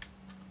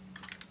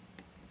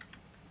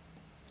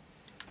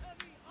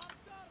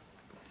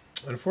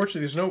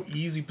 Unfortunately, there's no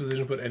easy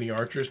position to put any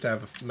archers to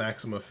have a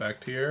maximum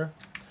effect here.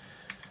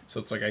 So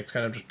it's like I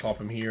kind of just pop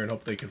them here and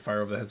hope they can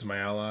fire over the heads of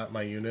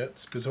my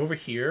units. Because over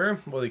here,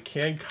 well, they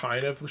can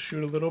kind of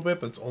shoot a little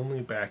bit, but it's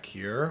only back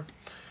here.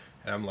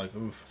 And I'm like,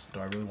 oof, do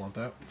I really want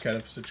that kind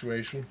of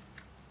situation?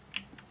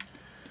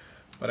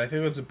 But I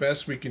think that's the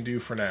best we can do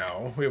for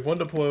now. We have 1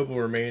 deployable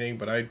remaining,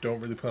 but I don't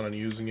really plan on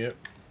using it.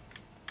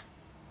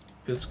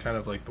 It's kind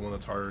of like the one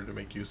that's harder to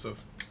make use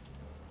of.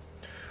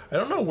 I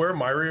don't know where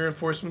my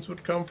reinforcements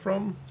would come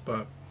from,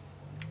 but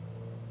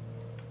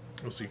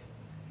we'll see.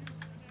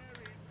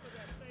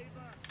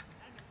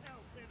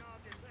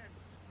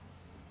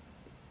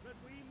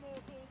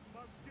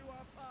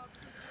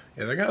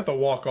 Yeah, they're gonna have to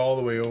walk all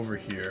the way over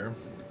here.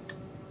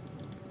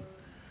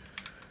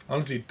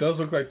 Honestly, it does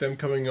look like them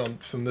coming on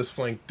from this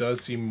flank does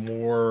seem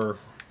more...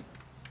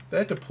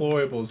 That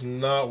deployable is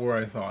not where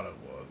I thought it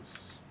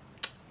was.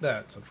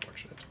 That's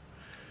unfortunate.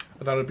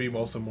 I thought it'd be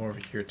also more over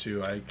here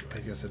too. I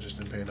guess I just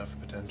didn't pay enough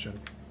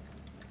attention.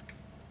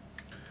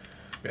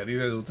 Yeah, these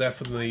guys will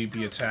definitely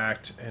be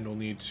attacked, and we'll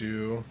need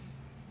to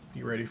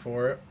be ready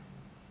for it.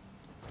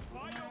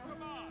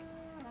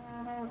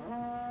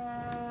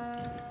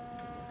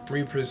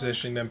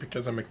 Repositioning them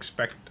because I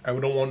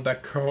don't want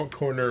that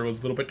corner was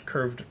a little bit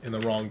curved in the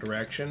wrong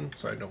direction,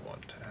 so I don't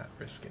want to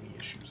risk any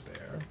issues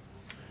there.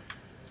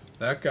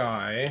 That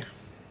guy,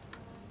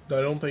 I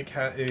don't think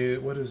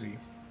what is he?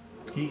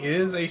 He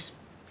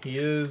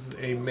is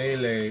a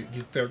melee.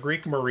 They're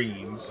Greek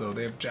Marines, so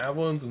they have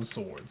javelins and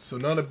swords, so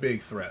not a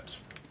big threat.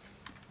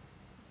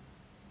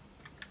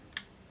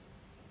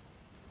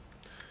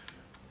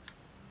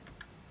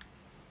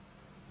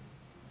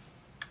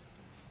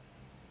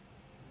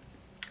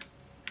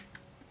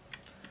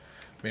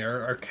 I mean,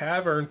 our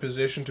cav are in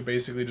position to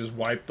basically just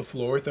wipe the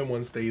floor with them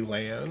once they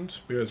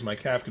land, because my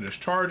cav can just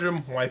charge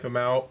them, wipe them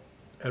out,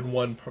 and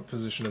one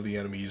position of the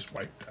enemy is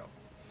wiped out.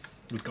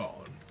 It's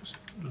gone. Just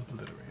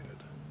obliterated.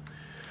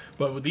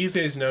 But with these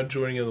guys now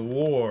joining in the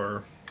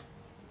war,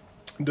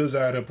 it does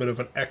add a bit of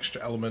an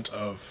extra element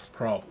of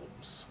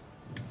problems.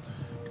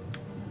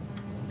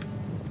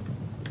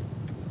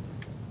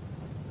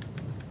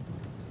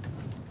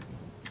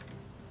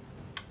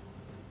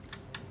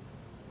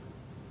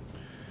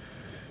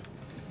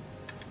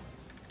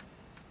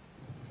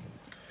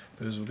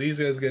 Because with these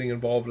guys getting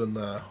involved in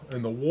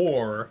the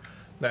war,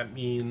 that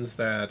means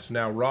that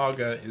now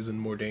Raga is in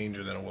more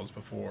danger than it was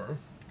before.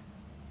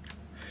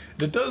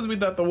 And it does mean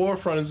that the war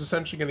front is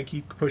essentially going to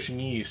keep pushing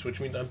east,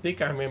 which means I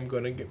think I am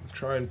going to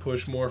try and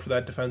push more for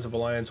that defensive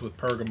alliance with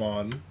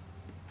Pergamon.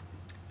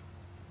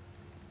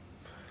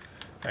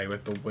 I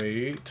have to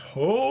wait.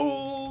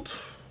 Hold!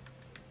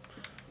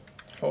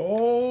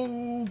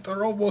 Hold!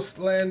 They're almost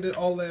landed.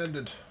 All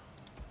landed.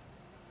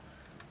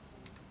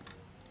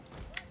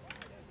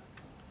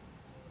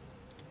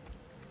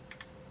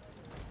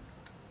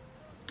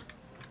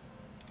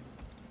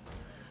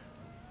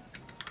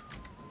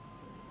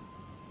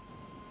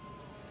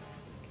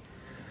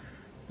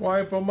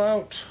 Wipe them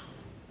out.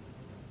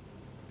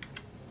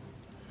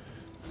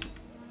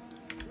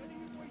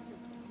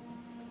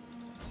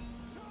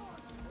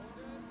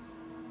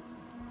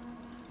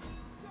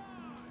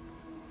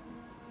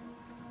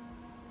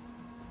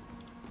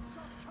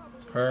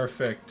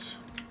 Perfect.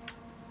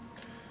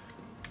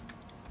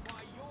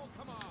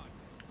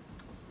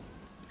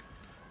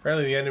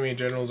 Apparently the enemy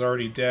general is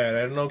already dead.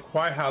 I don't know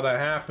quite how that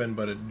happened,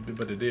 but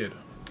it did.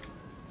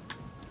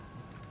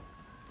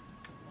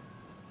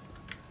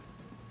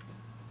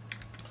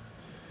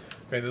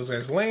 Okay, those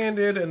guys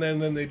landed, and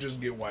then they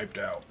just get wiped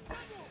out.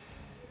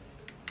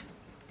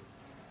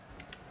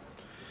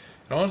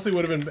 It honestly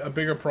would have been a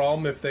bigger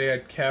problem if they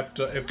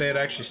had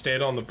actually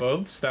stayed on the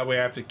boats. That way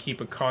I have to keep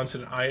a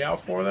constant eye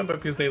out for them, but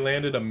because they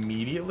landed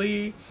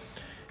immediately,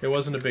 it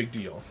wasn't a big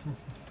deal.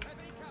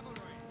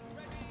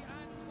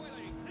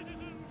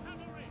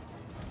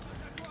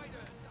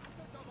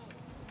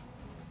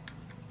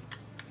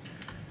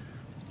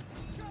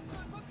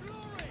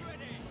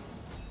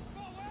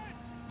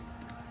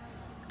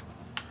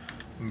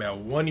 About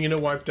one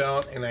unit wiped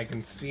out, and I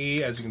can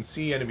see, as you can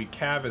see, enemy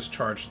cav has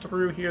charged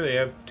through here. They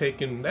have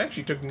taken,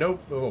 actually took no,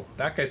 oh,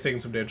 that guy's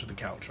taking some damage with the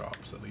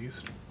caltrops at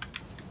least.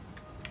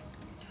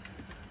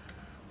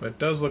 But it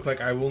does look like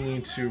I will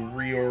need to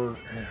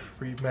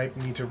might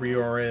need to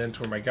reorient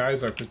where my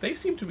guys are, because they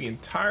seem to be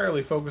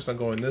entirely focused on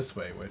going this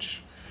way,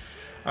 which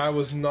I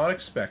was not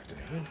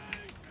expecting.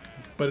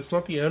 But it's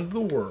not the end of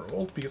the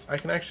world, because I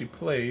can actually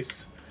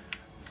place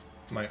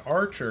my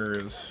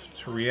archers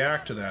to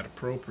react to that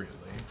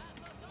appropriately.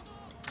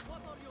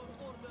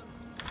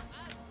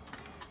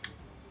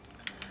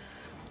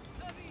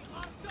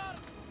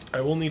 I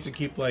will need to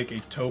keep like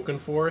a token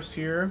force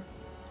here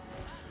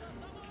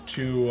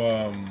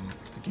to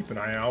keep an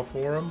eye out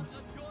for them.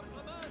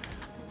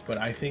 But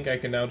I think I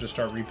can now just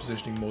start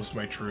repositioning most of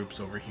my troops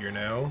over here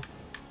now.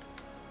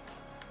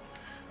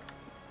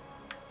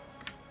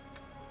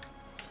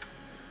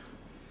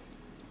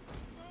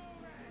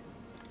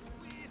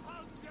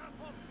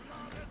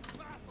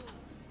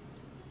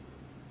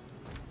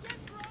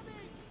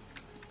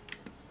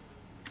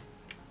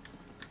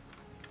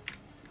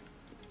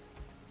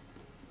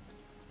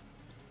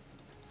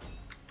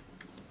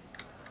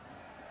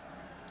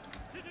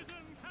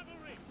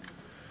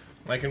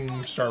 I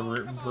can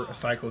start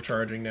cycle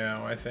charging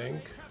now, I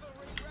think.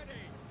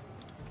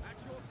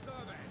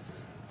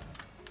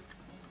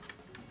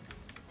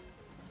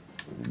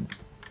 I'm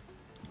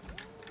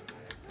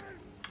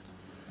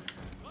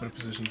gonna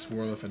position this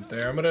war elephant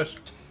there. I'm gonna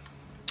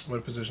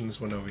position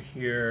this one over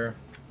here.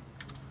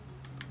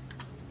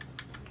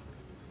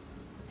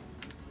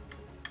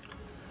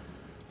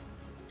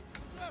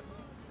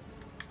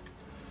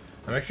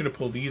 I'm actually gonna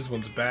pull these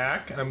ones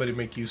back, and I'm gonna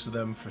make use of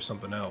them for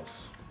something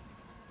else.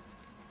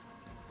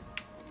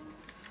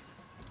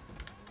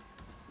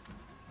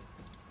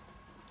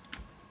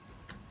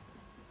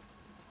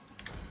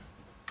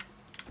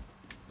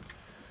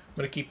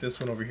 I'm gonna keep this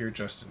one over here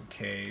just in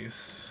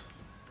case.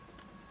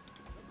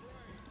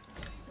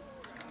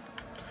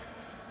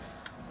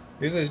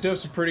 These guys do have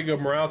some pretty good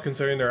morale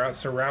considering they're out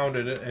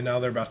surrounded and now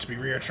they're about to be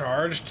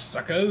recharged,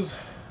 suckers.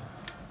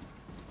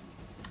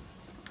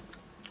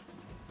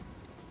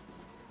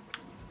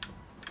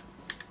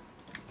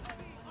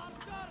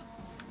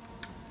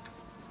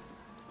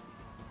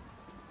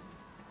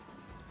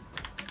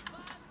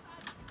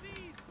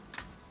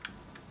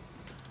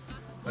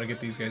 I'm gonna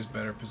get these guys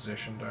better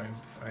positioned,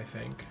 I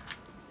think.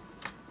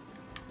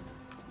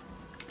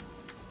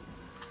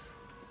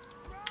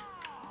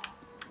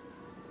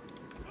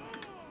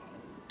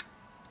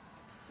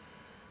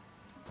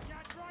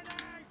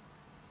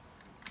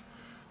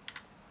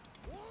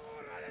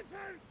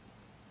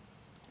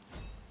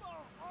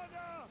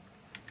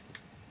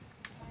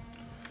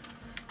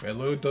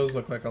 It does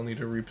look like I'll need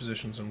to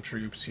reposition some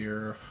troops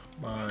here.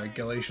 My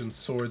Galatian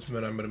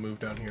swordsmen I'm going to move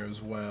down here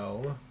as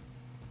well.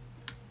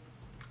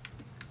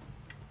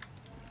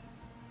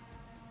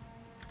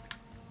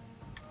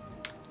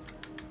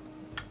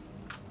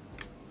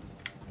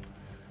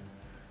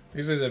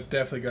 These guys have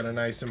definitely got a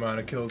nice amount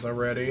of kills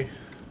already.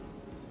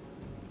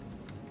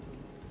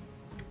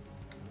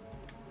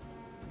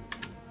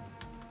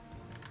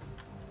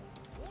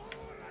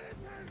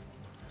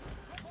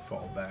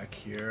 Fall back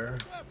here.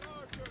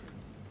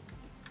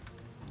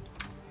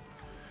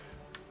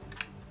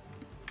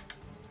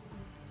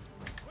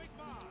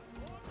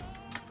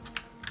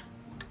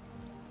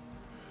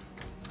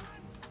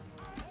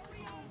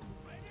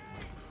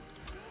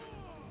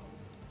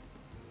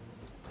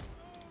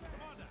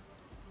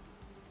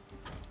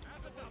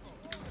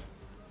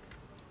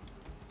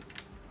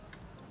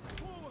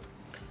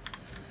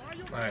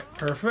 Alright,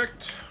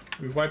 perfect.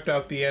 We've wiped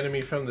out the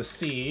enemy from the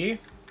sea.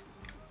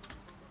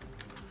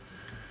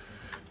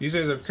 These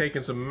guys have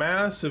taken some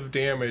massive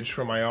damage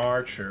from my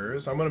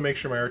archers. I'm going to make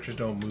sure my archers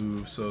don't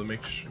move, so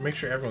make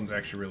sure everyone's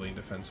actually really in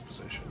defensive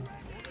position.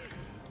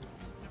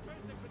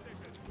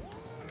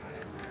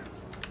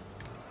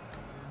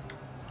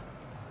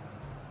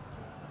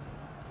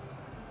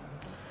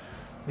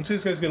 Once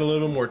these guys get a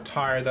little bit more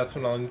tired, that's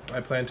when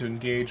I plan to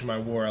engage my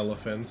war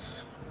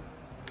elephants.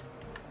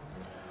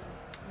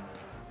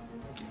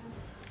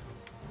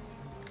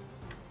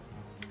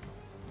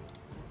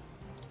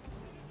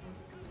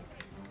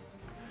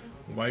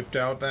 Wiped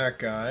out that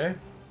guy.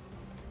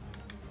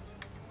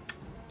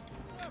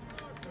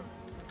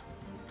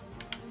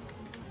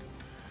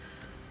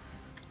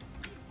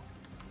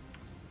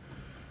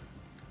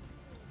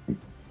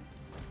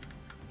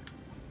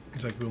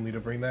 Looks like we'll need to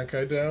bring that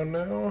guy down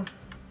now.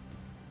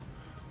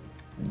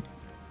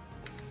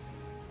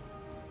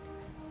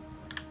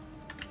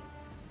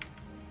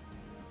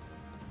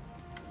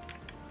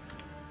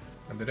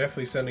 And they're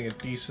definitely sending a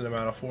decent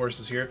amount of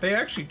forces here. If they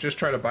actually just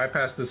try to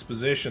bypass this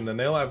position, then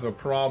they'll have a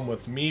problem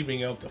with me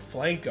being able to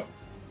flank them.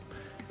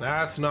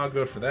 That's not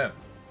good for them.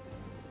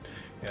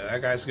 Yeah,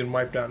 that guy's getting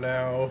wiped out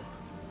now.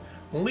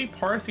 Only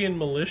Parthian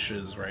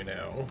militias right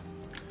now.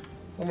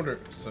 I wonder,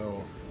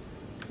 so...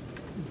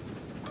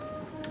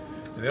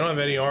 They don't have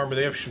any armor,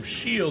 they have some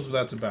shields, but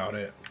that's about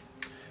it.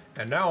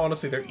 And now,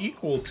 honestly, they're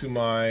equal to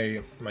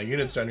my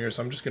units down here,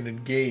 so I'm just going to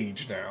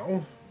engage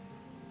now.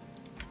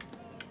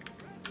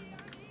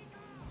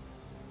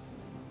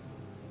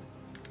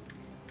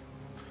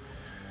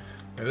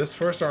 Yeah, this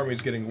first army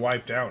is getting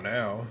wiped out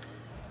now.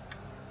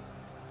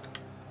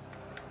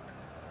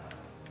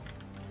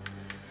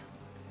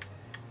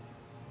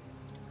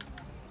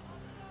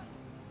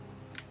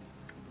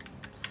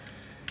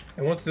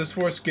 And once this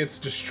force gets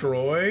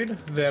destroyed,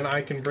 then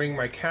I can bring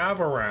my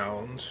cav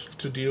around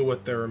to deal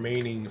with the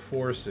remaining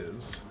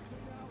forces.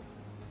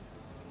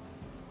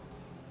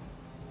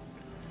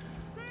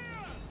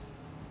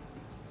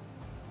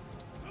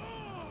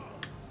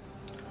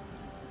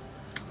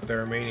 The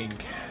remaining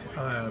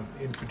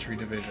infantry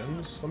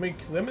divisions. Let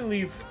me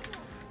leave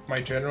my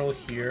general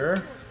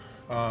here,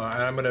 and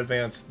I'm gonna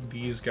advance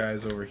these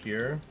guys over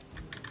here.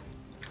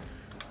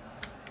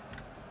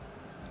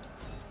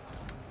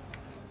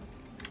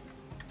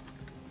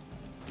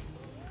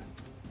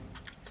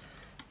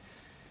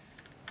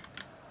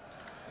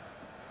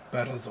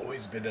 Battle's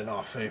always been in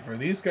our favor.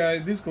 These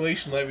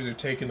Galatian levies are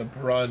taking the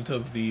brunt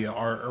of the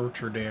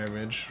archer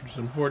damage, which is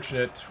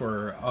unfortunate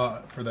for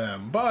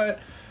them. But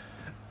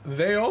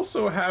they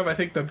also have, I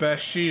think, the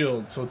best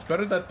shield, so it's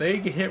better that they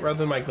get hit rather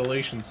than my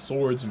Galatian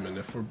swordsmen.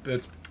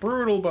 It's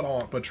brutal,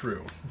 but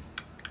true.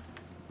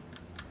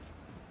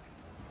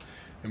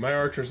 And my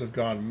archers have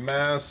gone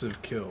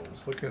massive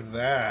kills. Look at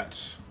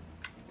that.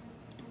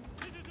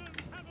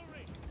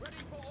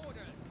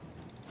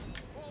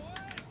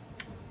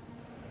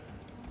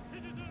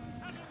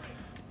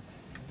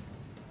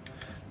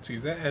 So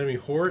is that enemy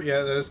horde?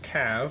 Yeah, that is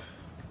cav.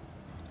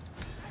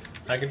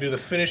 I can do the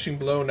finishing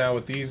blow now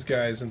with these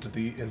guys into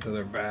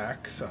their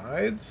back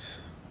sides.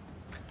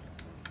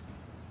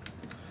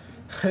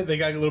 They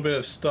got a little bit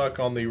of stuck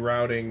on the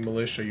routing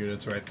militia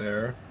units right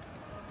there.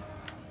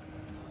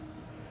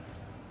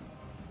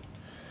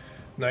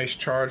 Nice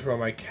charge by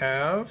my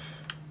cav.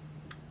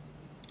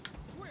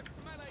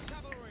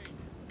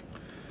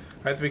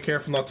 I have to be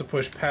careful not to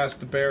push past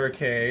the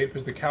barricade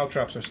because the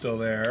caltrops are still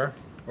there.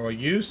 Or it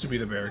used to be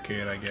the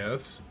barricade, I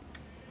guess.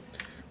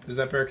 Because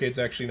that barricade's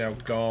actually now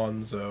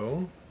gone,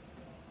 so.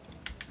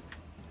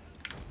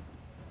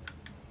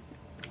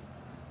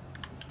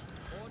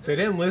 They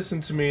didn't listen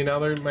to me, now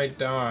they might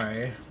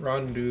die.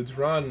 Run, dudes,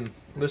 run.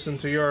 Listen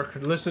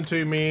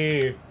to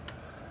me.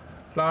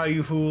 Fly,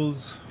 you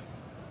fools.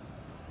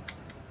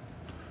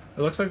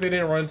 It looks like they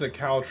didn't run into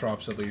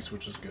caltrops at least,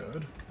 which is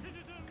good.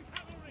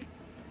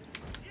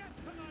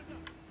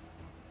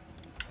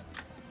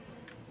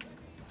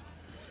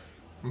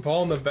 I'm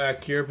falling them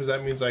back here because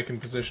that means I can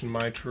position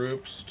my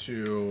troops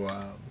to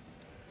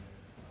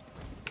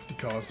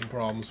cause some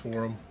problems for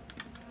them.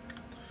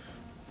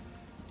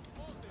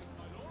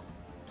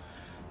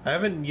 I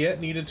haven't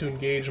yet needed to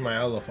engage my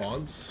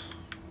elephants.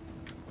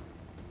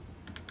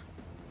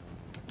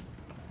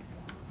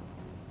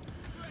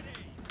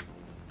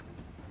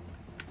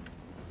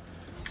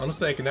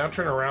 Honestly, I can now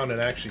turn around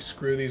and actually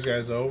screw these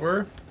guys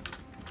over.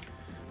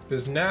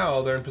 Because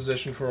now they're in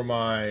position for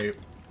my...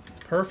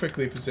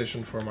 perfectly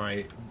positioned for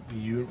my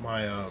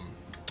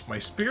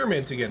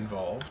spearmen to get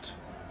involved.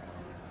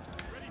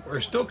 We're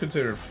still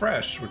considered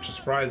fresh, which is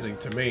surprising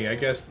to me. I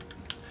guess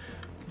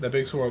the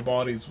big swarm of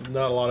bodies,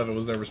 not a lot of it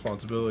was their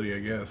responsibility, I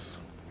guess.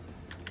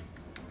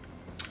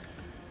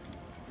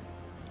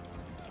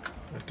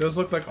 It does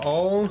look like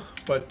all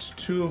but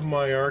 2 of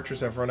my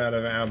archers have run out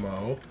of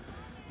ammo.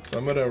 So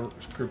I'm gonna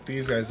group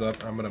these guys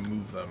up, I'm gonna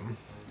move them.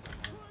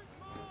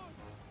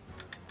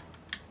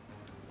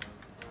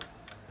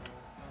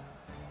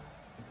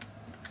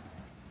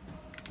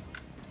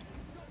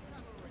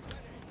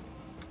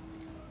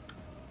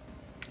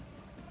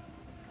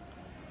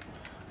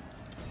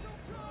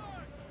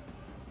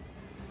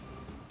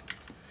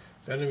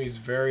 The enemy's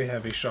very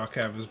heavy shock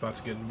cav is about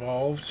to get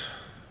involved.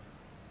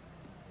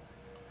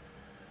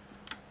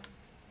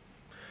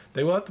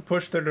 They will have to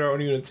push their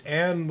own units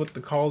and with the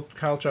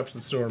caltrops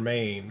that still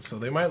remain, so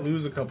they might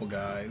lose a couple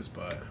guys,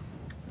 but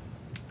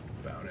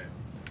about it.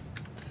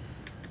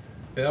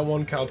 Yeah, that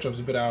one Caltrev's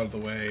a bit out of the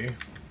way.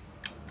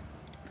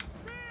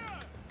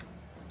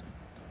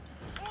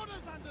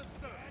 Orders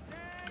understood.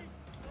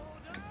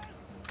 Orders.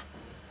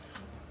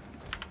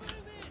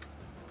 Move it.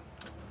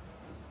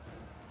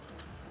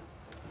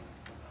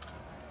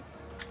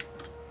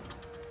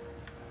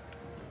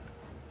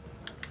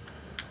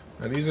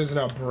 Now these is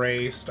now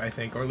braced, I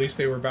think, or at least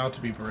they were about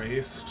to be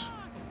braced.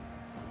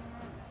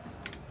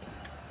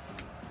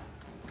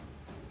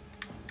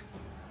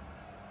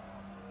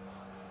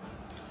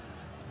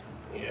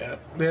 Yeah,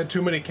 they had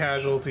too many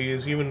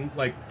casualties. Even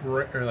like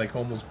or like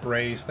almost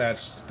braced. That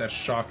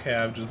shock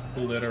have just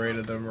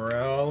obliterated their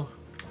morale.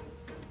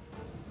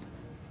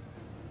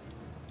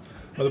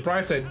 On the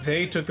bright side,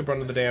 they took the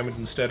brunt of the damage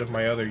instead of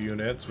my other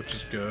units, which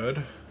is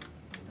good.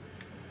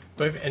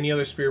 Do I have any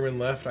other spearmen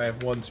left? I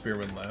have one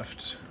spearman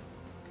left.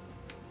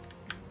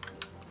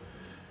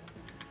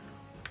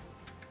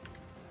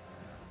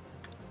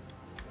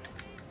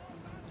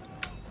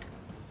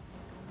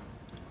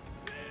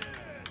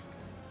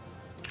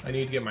 I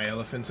need to get my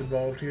elephants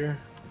involved here.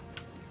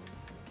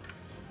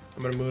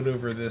 I'm going to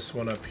maneuver this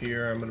one up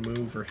here. I'm going to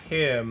maneuver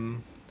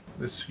him,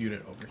 this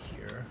unit over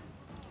here.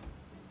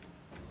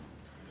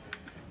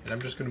 And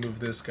I'm just going to move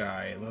this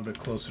guy a little bit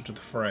closer to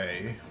the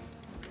fray.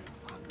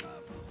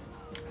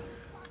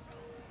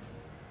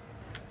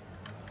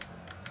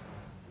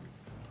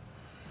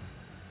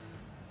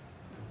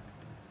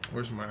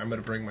 Where's my... I'm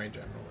going to bring my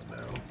general in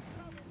now.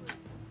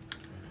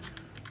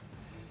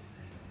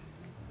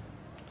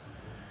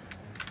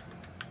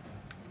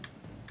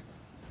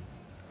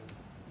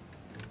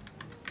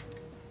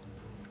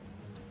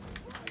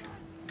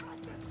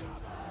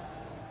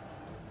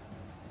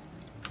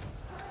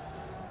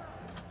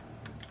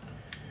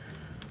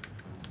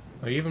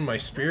 Even my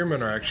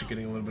spearmen are actually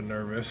getting a little bit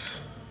nervous.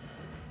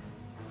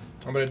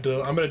 I'm gonna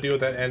deal with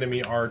that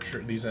enemy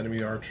archer, these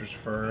enemy archers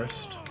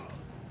first.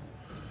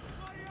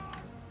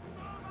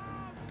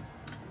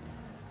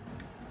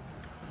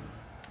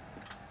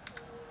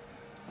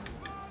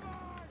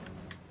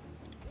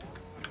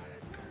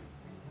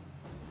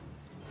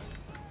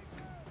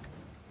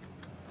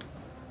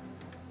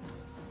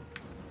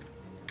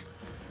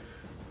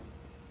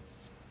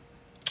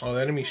 Oh,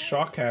 the enemy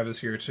shock cav is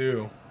here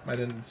too. I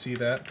didn't see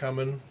that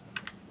coming.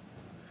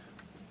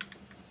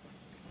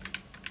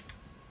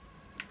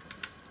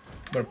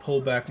 I'm gonna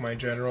pull back my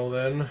general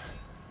then.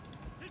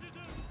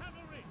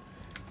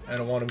 I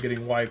don't want him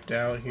getting wiped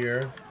out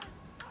here.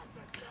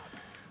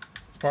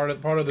 Part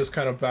of this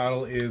kind of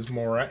battle is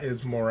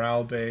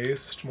morale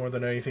based more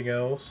than anything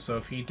else. So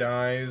if he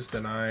dies,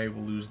 then I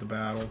will lose the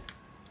battle.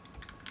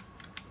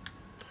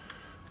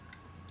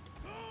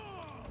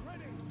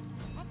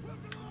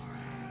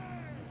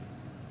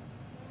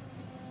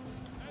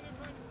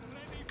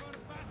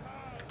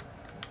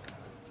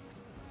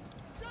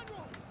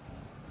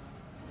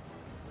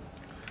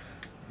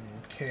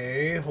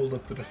 Okay, hold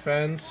up the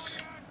defense.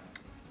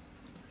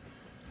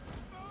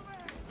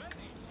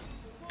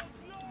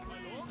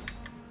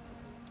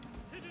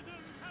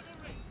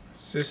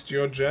 Assist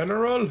your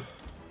general.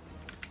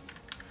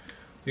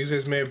 These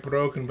guys may have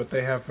broken, but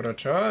they have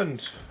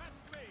returned.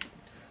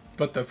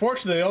 But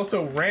unfortunately, they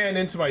also ran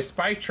into my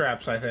spike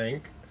traps, I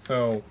think.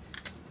 So,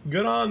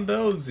 good on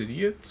those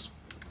idiots.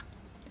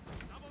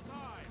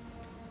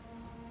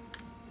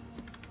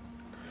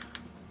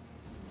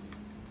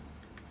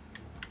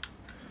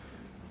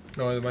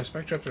 No, my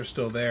spike traps are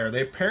still there.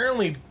 They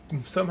apparently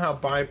somehow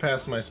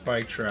bypassed my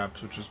spike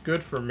traps, which is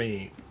good for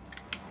me.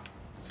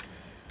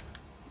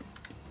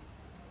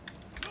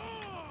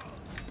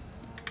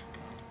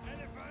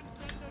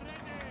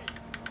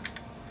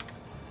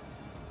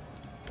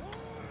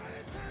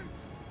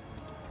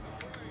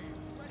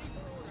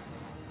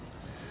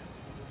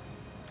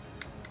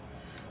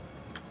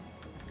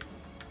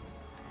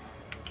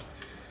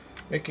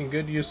 Making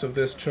good use of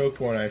this choke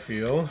one, I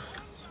feel.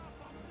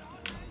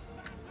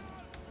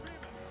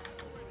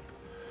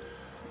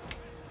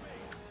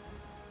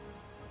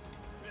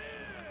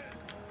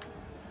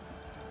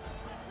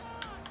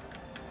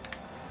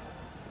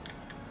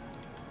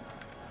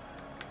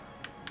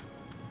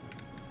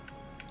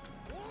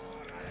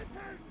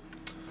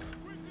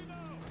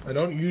 I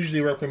don't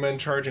usually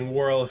recommend charging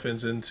war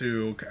elephants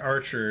into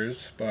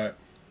archers, but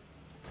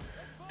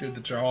do the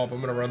job. I'm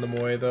gonna run them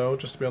away though,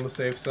 just to be on the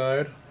safe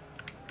side.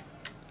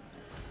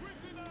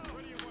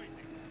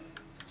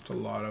 It's a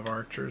lot of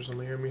archers on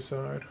the enemy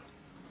side.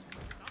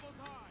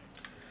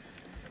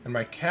 And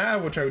my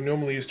cav, which I would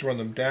normally use to run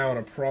them down,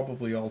 are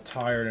probably all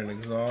tired and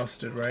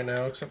exhausted right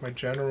now, except my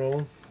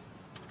general.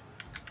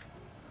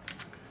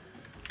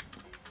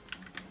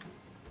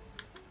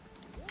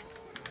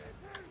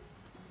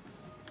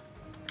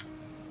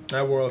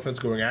 That war elephant's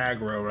going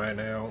aggro right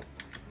now.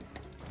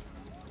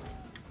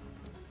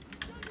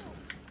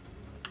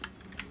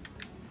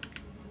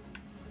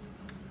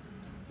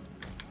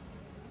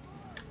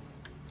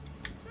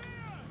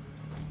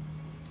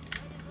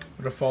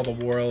 I'm gonna fall the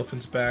war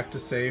elephants back to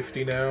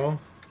safety now.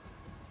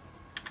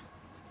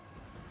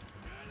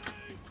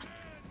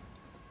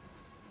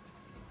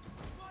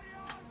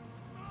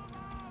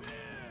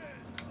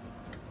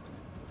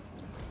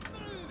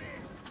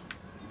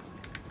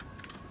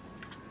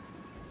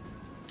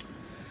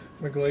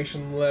 The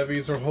Galatian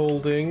levies are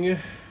holding. We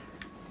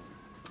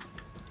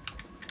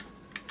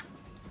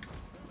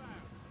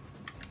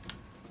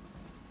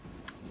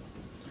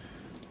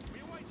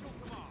await your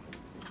command.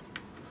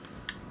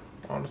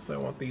 Honestly, I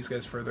want these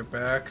guys further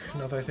back,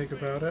 now that I think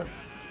about it.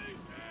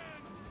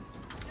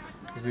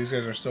 Because these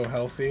guys are so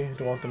healthy.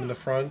 Don't want them in the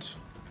front.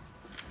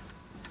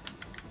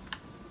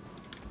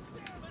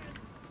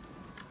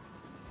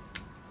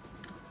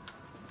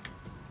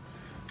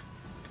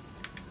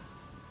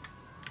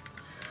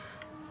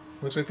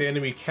 Looks like the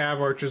enemy cav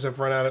archers have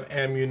run out of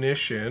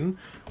ammunition.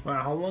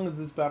 Wow, how long has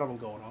this battle been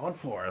going on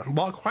for?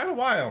 Well, quite a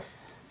while.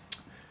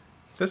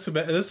 This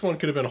one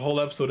could have been a whole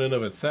episode in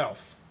of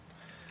itself.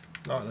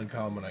 Not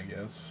uncommon, I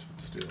guess,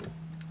 but still.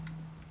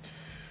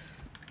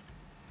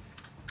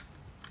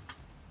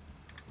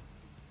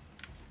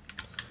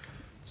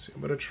 See,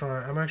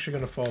 I'm actually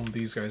gonna foam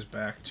these guys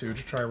back too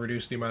to try and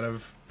reduce the amount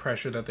of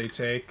pressure that they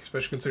take,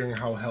 especially considering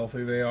how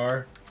healthy they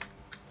are.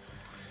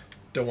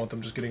 Don't want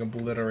them just getting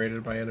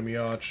obliterated by enemy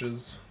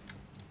archers.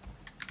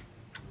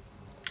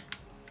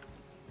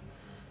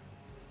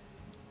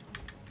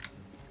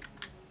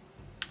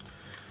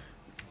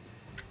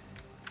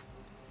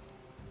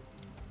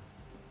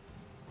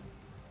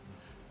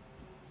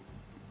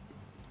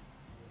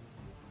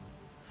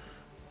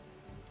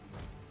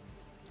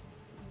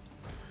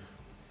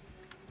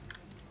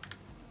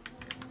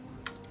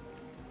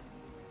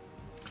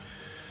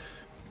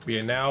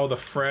 Yeah, now the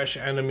fresh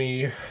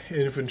enemy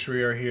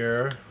infantry are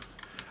here.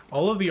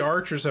 All of the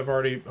archers have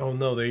already... Oh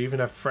no, they even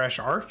have fresh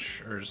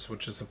archers,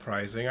 which is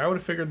surprising. I would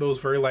have figured those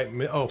very light...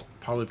 Oh,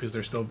 probably because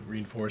they're still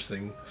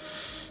reinforcing.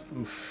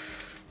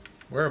 Oof.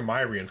 Where are my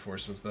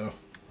reinforcements, though?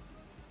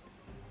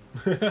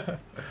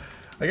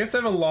 I guess I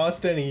haven't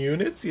lost any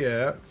units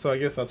yet, so I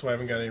guess that's why I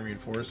haven't got any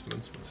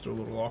reinforcements, but still a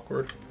little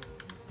awkward.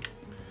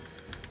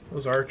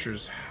 Those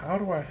archers,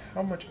 how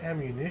much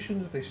ammunition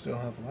do they still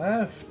have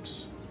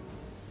left?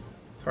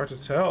 It's hard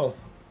to tell.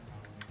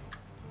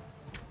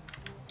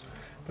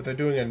 But they're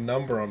doing a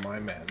number on my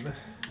men.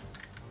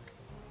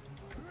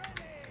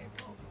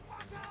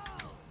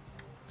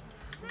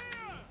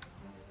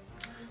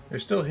 They're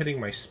still hitting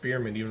my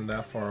spearmen even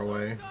that far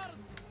away.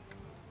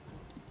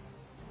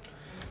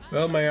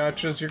 Well, my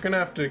archers, you're gonna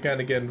have to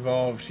kind of get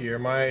involved here.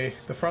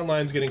 The front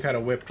line's getting kind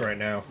of whipped right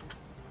now.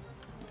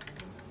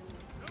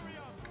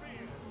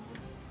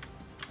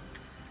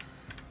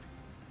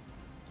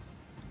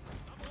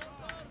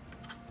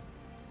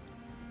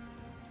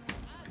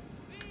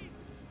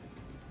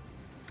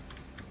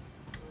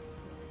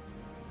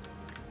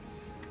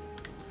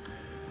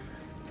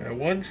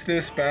 Once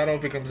this battle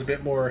becomes a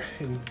bit more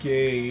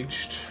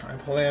engaged, I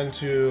plan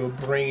to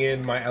bring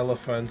in my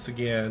elephants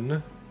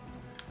again.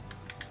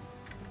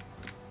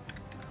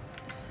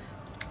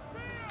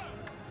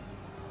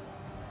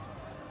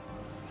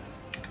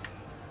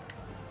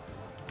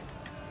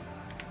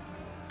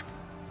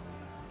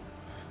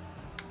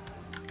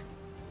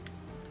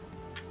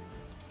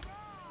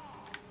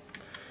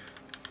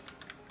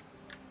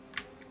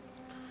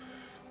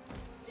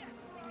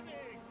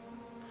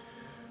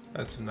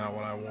 That's not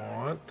what I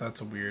want.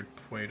 That's a weird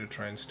way to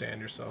try and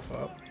stand yourself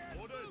up.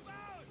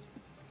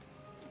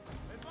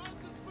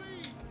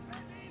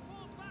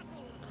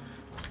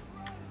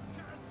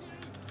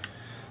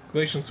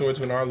 Galatian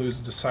swordsmen are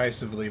losing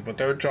decisively, but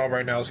their job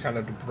right now is kind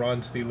of to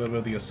brunt the little bit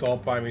of the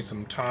assault, buy me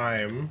some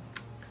time.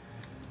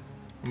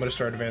 I'm gonna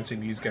start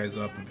advancing these guys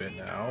up a bit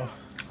now.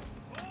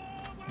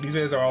 These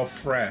guys are all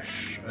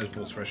fresh,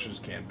 as fresh as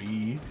can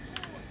be.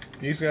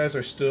 These guys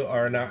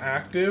are now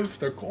active.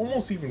 They're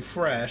almost even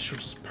fresh,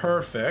 which is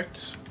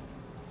perfect.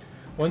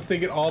 Once they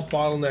get all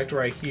bottlenecked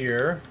right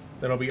here,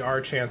 then it'll be our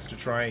chance to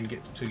try and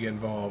get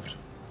involved.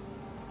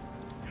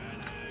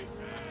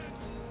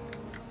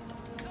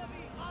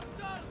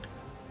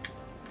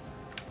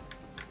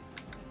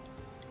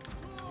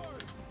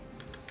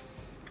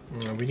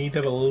 We need to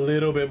have a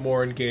little bit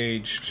more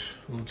engaged,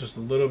 just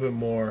a little bit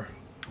more.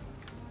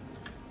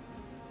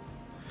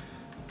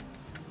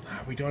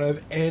 We don't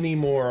have any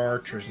more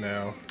archers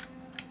now.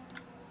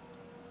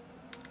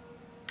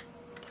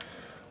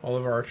 All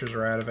of our archers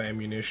are out of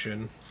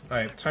ammunition.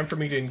 Alright, time for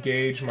me to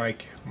engage my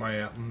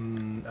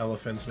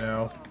elephants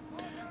now.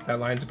 That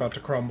line's about to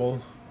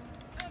crumble.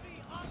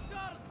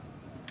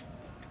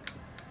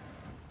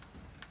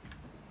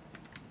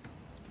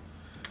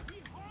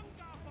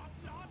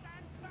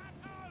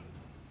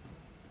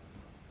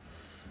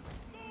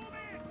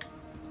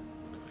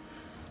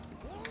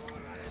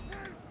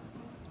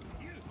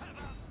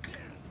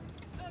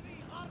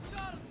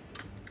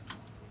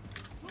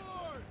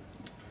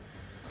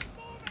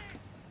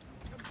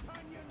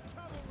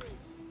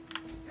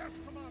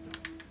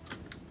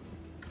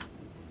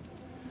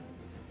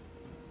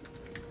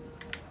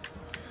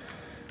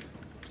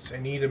 I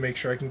need to make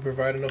sure I can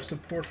provide enough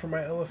support for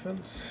my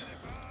elephants.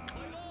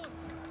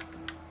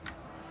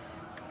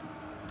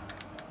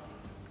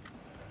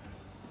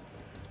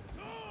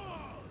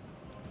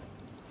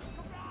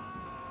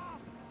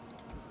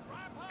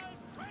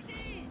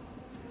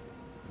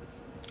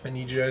 I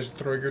need you guys to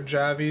throw your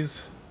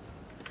javies.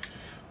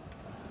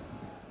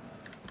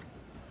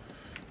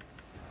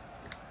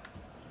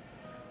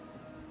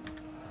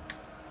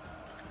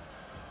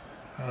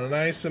 A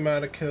nice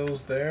amount of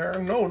kills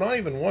there. No, not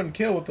even one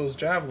kill with those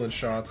javelin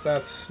shots.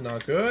 That's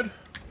not good.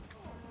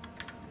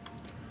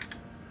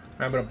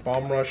 I'm gonna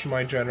bomb rush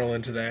my general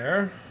into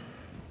there.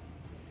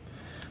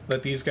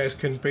 That these guys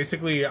can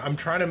basically... I'm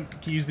trying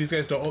to use these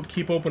guys to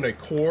keep open a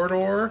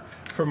corridor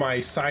for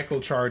my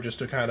cycle charges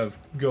to kind of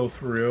go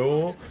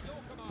through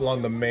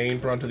along the main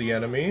front of the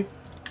enemy.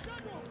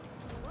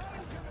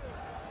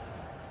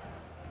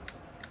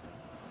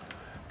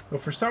 But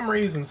for some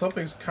reason,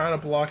 something's kind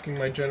of blocking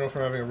my general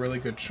from having a really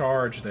good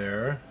charge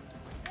there.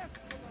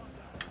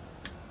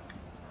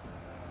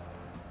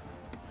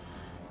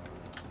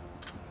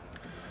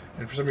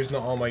 And for some reason,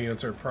 not all my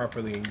units are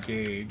properly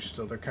engaged,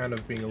 so they're kind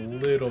of being a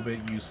little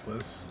bit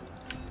useless.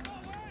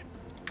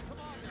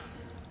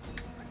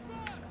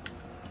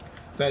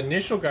 So that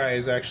initial guy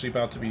is actually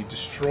about to be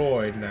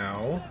destroyed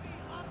now.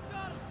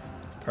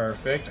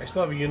 Perfect. I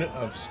still have a unit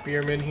of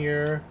spearmen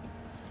here.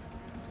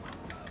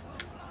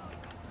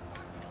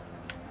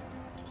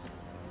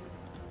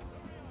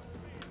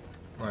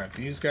 Alright,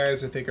 these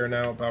guys I think are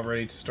now about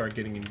ready to start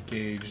getting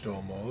engaged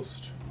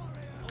almost.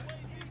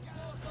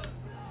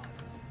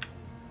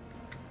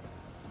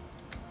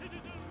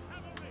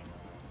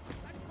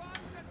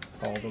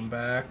 Haul them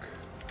back.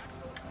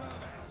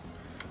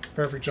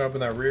 Perfect job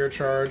in that rear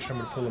charge. I'm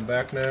going to pull them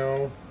back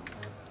now.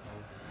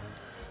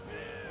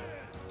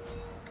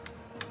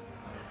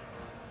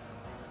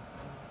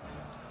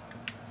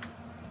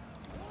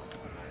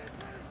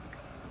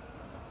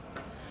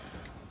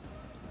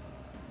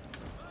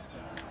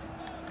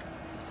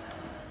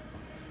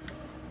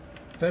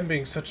 Them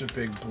being such a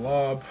big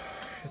blob,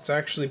 it's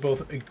actually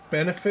both a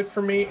benefit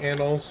for me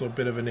and also a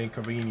bit of an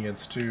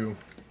inconvenience too.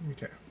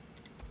 Okay.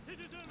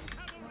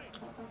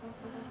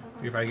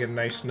 If I get a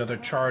nice another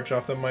charge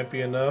off, that might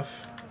be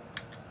enough.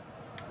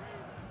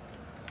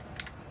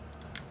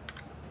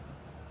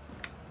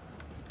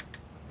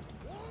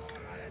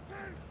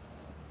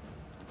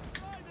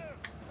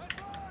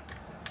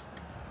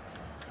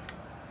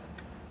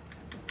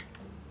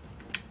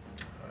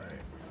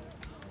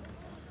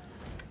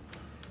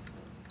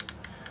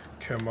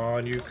 Come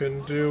on, you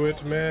can do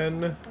it,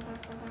 men.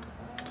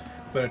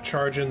 Gonna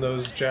charge in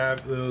those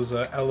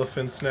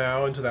elephants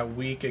now into that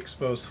weak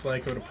exposed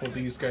flank. I'm gonna pull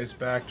these guys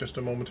back just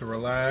a moment to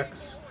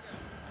relax.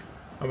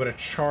 I'm gonna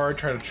try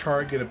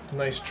to get a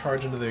nice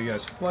charge into the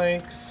guys'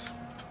 flanks.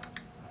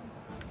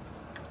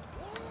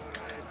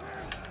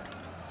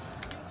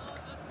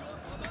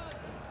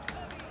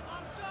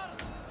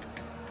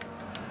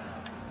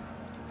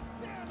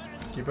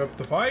 Keep up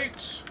the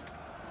fight.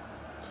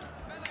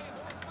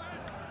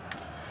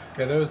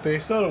 Yeah, they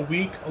still had a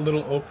weak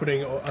little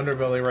opening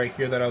underbelly right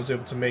here that I was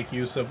able to make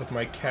use of with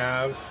my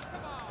cav.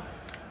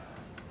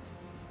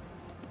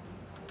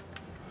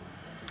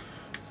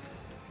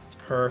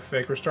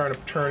 Perfect. We're starting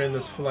to turn in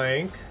this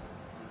flank.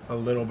 A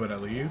little bit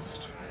at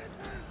least.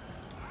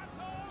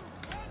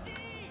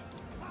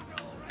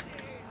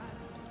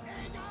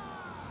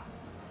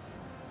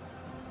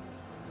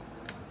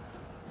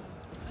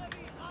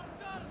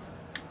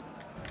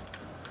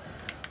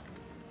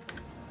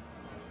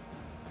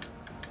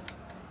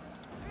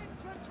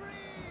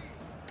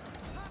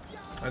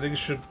 I think it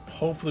should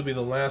hopefully be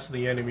the last of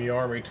the enemy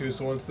army too,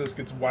 so once this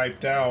gets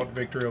wiped out,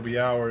 victory will be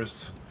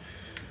ours.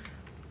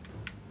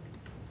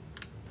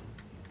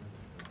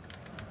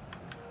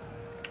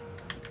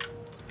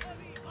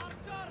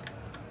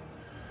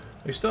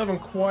 We still haven't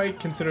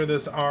quite considered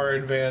this our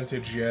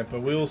advantage yet,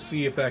 but we'll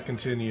see if that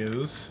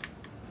continues.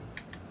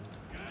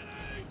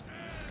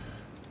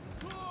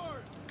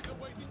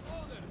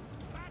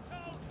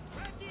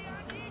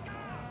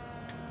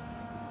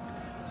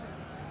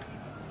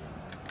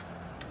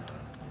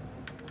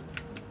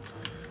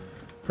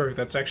 Perfect,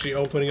 that's actually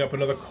opening up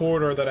another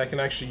corridor that I can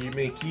actually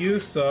make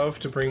use of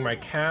to bring my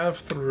cav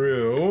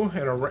through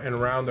and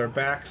around their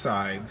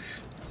backsides.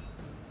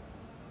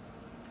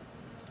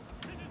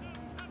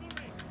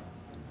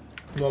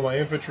 While my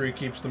infantry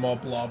keeps them all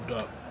blobbed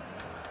up.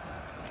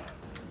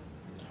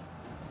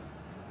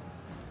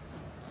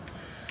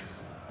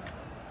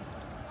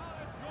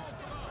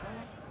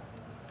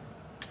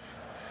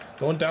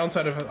 The one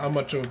downside of how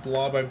much of a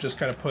blob I've just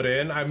kind of put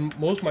in,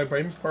 most of my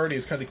brain party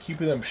is kind of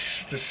keeping them,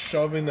 just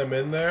shoving them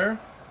in there.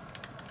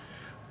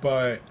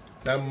 But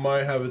that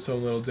might have its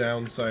own little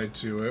downside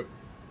to it.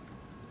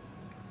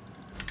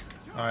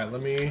 Alright,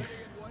 let me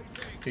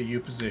get you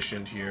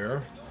positioned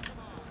here.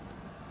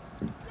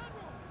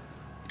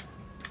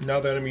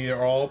 Now the enemy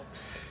are all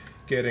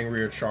getting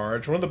rear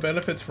charge. One of the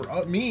benefits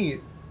for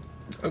me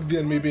of the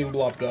enemy being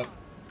blobbed up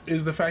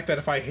is the fact that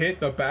if I hit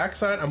the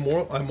backside, I'm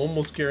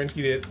almost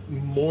guaranteed to hit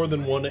more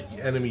than one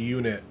enemy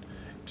unit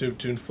to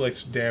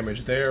inflict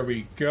damage. There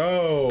we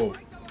go.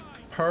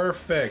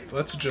 Perfect.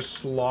 Let's just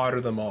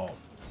slaughter them all.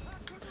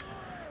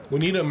 We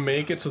need to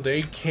make it so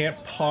they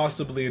can't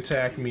possibly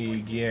attack me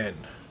again.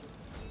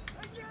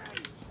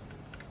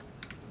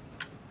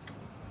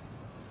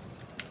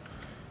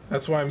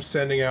 That's why I'm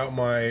sending out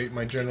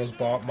my generals,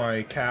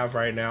 my cav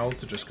right now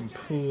to just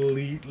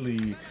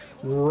completely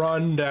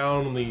run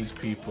down these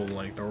people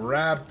like the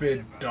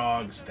rabid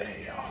dogs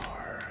they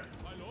are.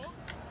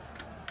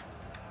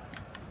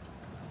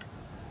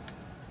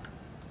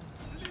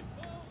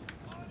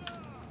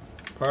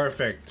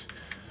 Perfect.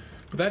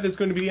 But that is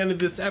going to be the end of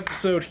this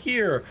episode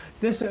here.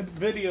 This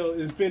video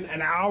has been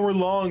an hour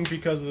long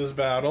because of this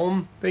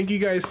battle. Thank you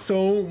guys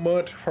so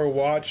much for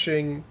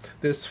watching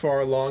this far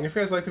along. If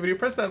you guys like the video,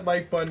 press that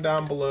like button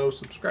down below.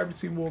 Subscribe to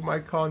see more of my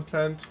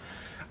content.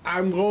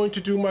 I'm going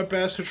to do my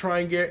best to try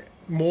and get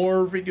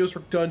more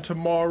videos done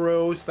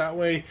tomorrow, so that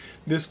way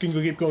this can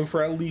keep going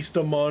for at least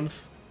a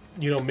month.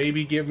 You know,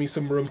 maybe give me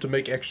some room to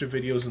make extra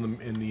videos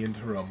in the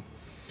interim.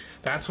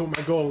 That's what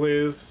my goal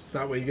is, so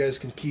that way you guys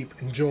can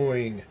keep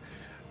enjoying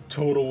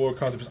Total War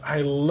content.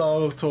 I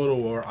love Total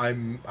War. I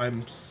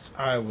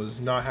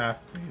was not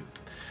happy.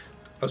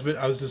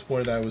 I was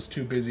disappointed that I was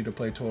too busy to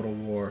play Total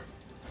War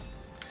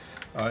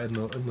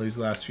in these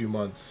last few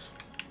months.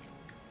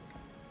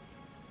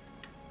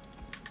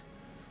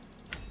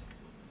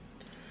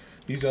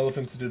 These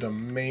elephants did an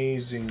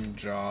amazing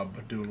job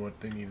of doing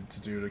what they needed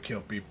to do to kill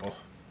people.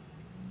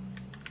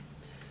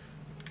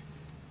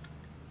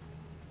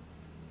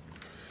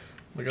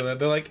 Look at that,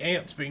 they're like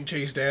ants being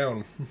chased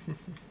down.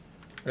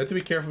 I have to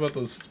be careful about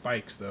those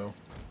spikes, though.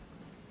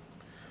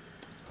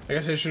 I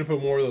guess I should have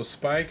put more of those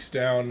spikes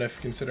down, if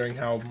considering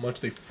how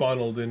much they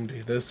funneled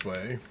into this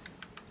way.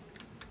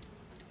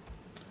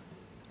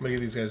 I'm gonna get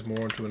these guys more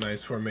into a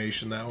nice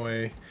formation, that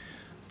way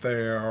they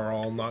are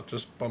all not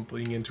just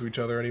bumping into each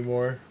other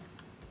anymore.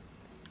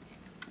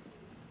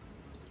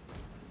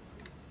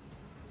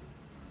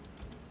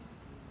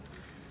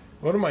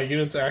 One of my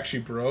units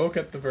actually broke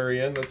at the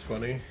very end. That's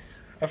funny.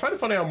 I find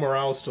it funny how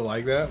morale is still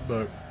like that,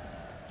 but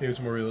maybe it's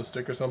more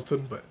realistic or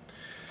something. But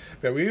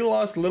yeah, we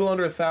lost a little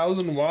under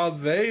 1,000 while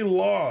they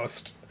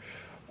lost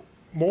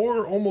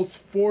more, almost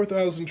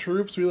 4,000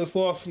 troops. We just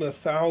lost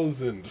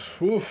 1,000.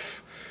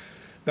 Oof.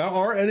 Now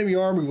our enemy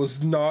army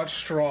was not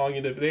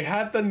strong. They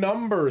had the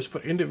numbers,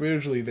 but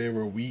individually they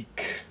were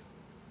weak.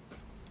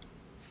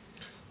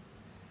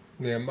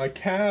 Yeah, my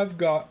cav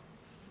got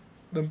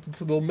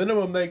the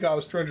minimum they got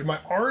was 300. My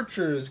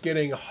archers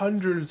getting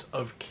hundreds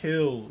of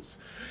kills.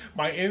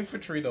 My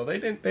infantry, though, they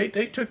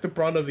took the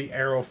brunt of the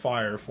arrow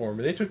fire for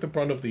me. They took the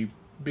brunt of the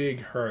big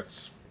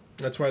hurts.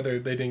 That's why they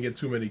didn't get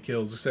too many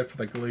kills, except for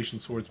that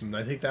Galatian swordsman.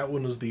 I think that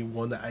one was the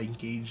one that I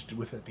engaged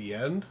with at the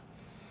end.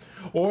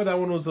 Or that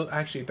one was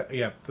actually,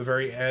 yeah, the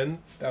very end.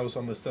 That was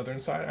on the southern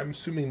side. I'm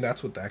assuming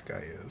that's what that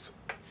guy is.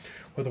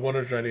 With the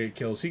 198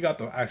 kills, he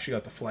actually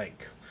got the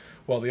flank.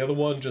 While the other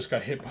one just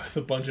got hit by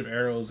a bunch of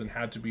arrows and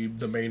had to be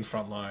the main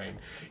front line.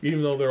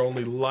 Even though they're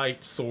only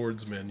light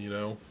swordsmen, you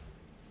know.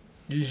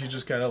 You should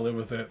just kind of live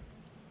with it.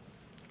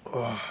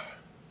 Ugh.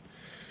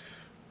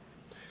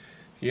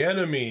 The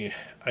enemy.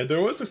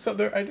 There was a stuff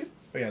there. I did.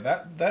 Yeah,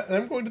 that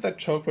them going to that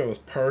choke point was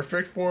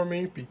perfect for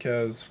me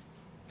because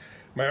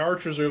my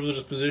archers were able to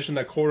just position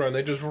that corner and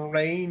they just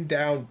rained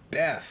down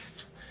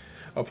death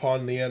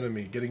upon the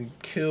enemy, getting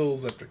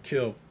kills after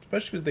kill.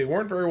 Especially because they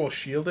weren't very well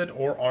shielded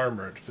or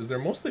armored, because they're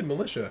mostly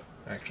militia,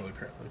 actually,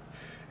 apparently,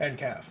 and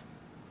cav.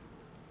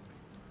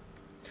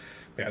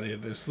 Yeah,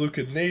 the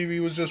Seleucid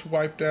navy was just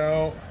wiped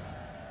out.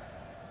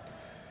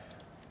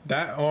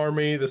 That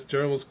army, this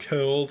general was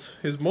killed.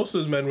 Most of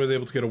his men was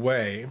able to get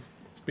away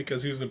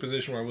because he was in a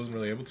position where I wasn't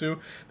really able to.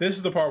 This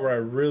is the part where I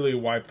really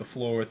wiped the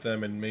floor with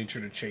them and made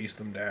sure to chase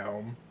them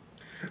down.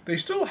 They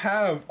still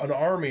have an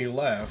army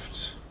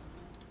left,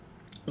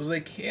 because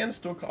they can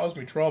still cause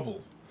me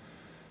trouble.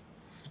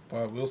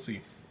 But we'll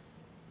see.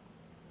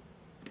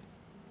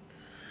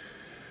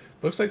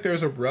 Looks like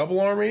there's a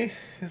rebel army,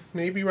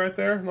 maybe right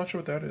there. I'm not sure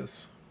what that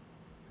is.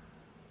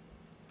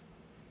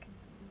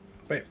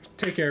 But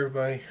take care,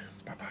 everybody.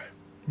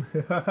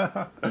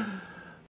 Bye-bye.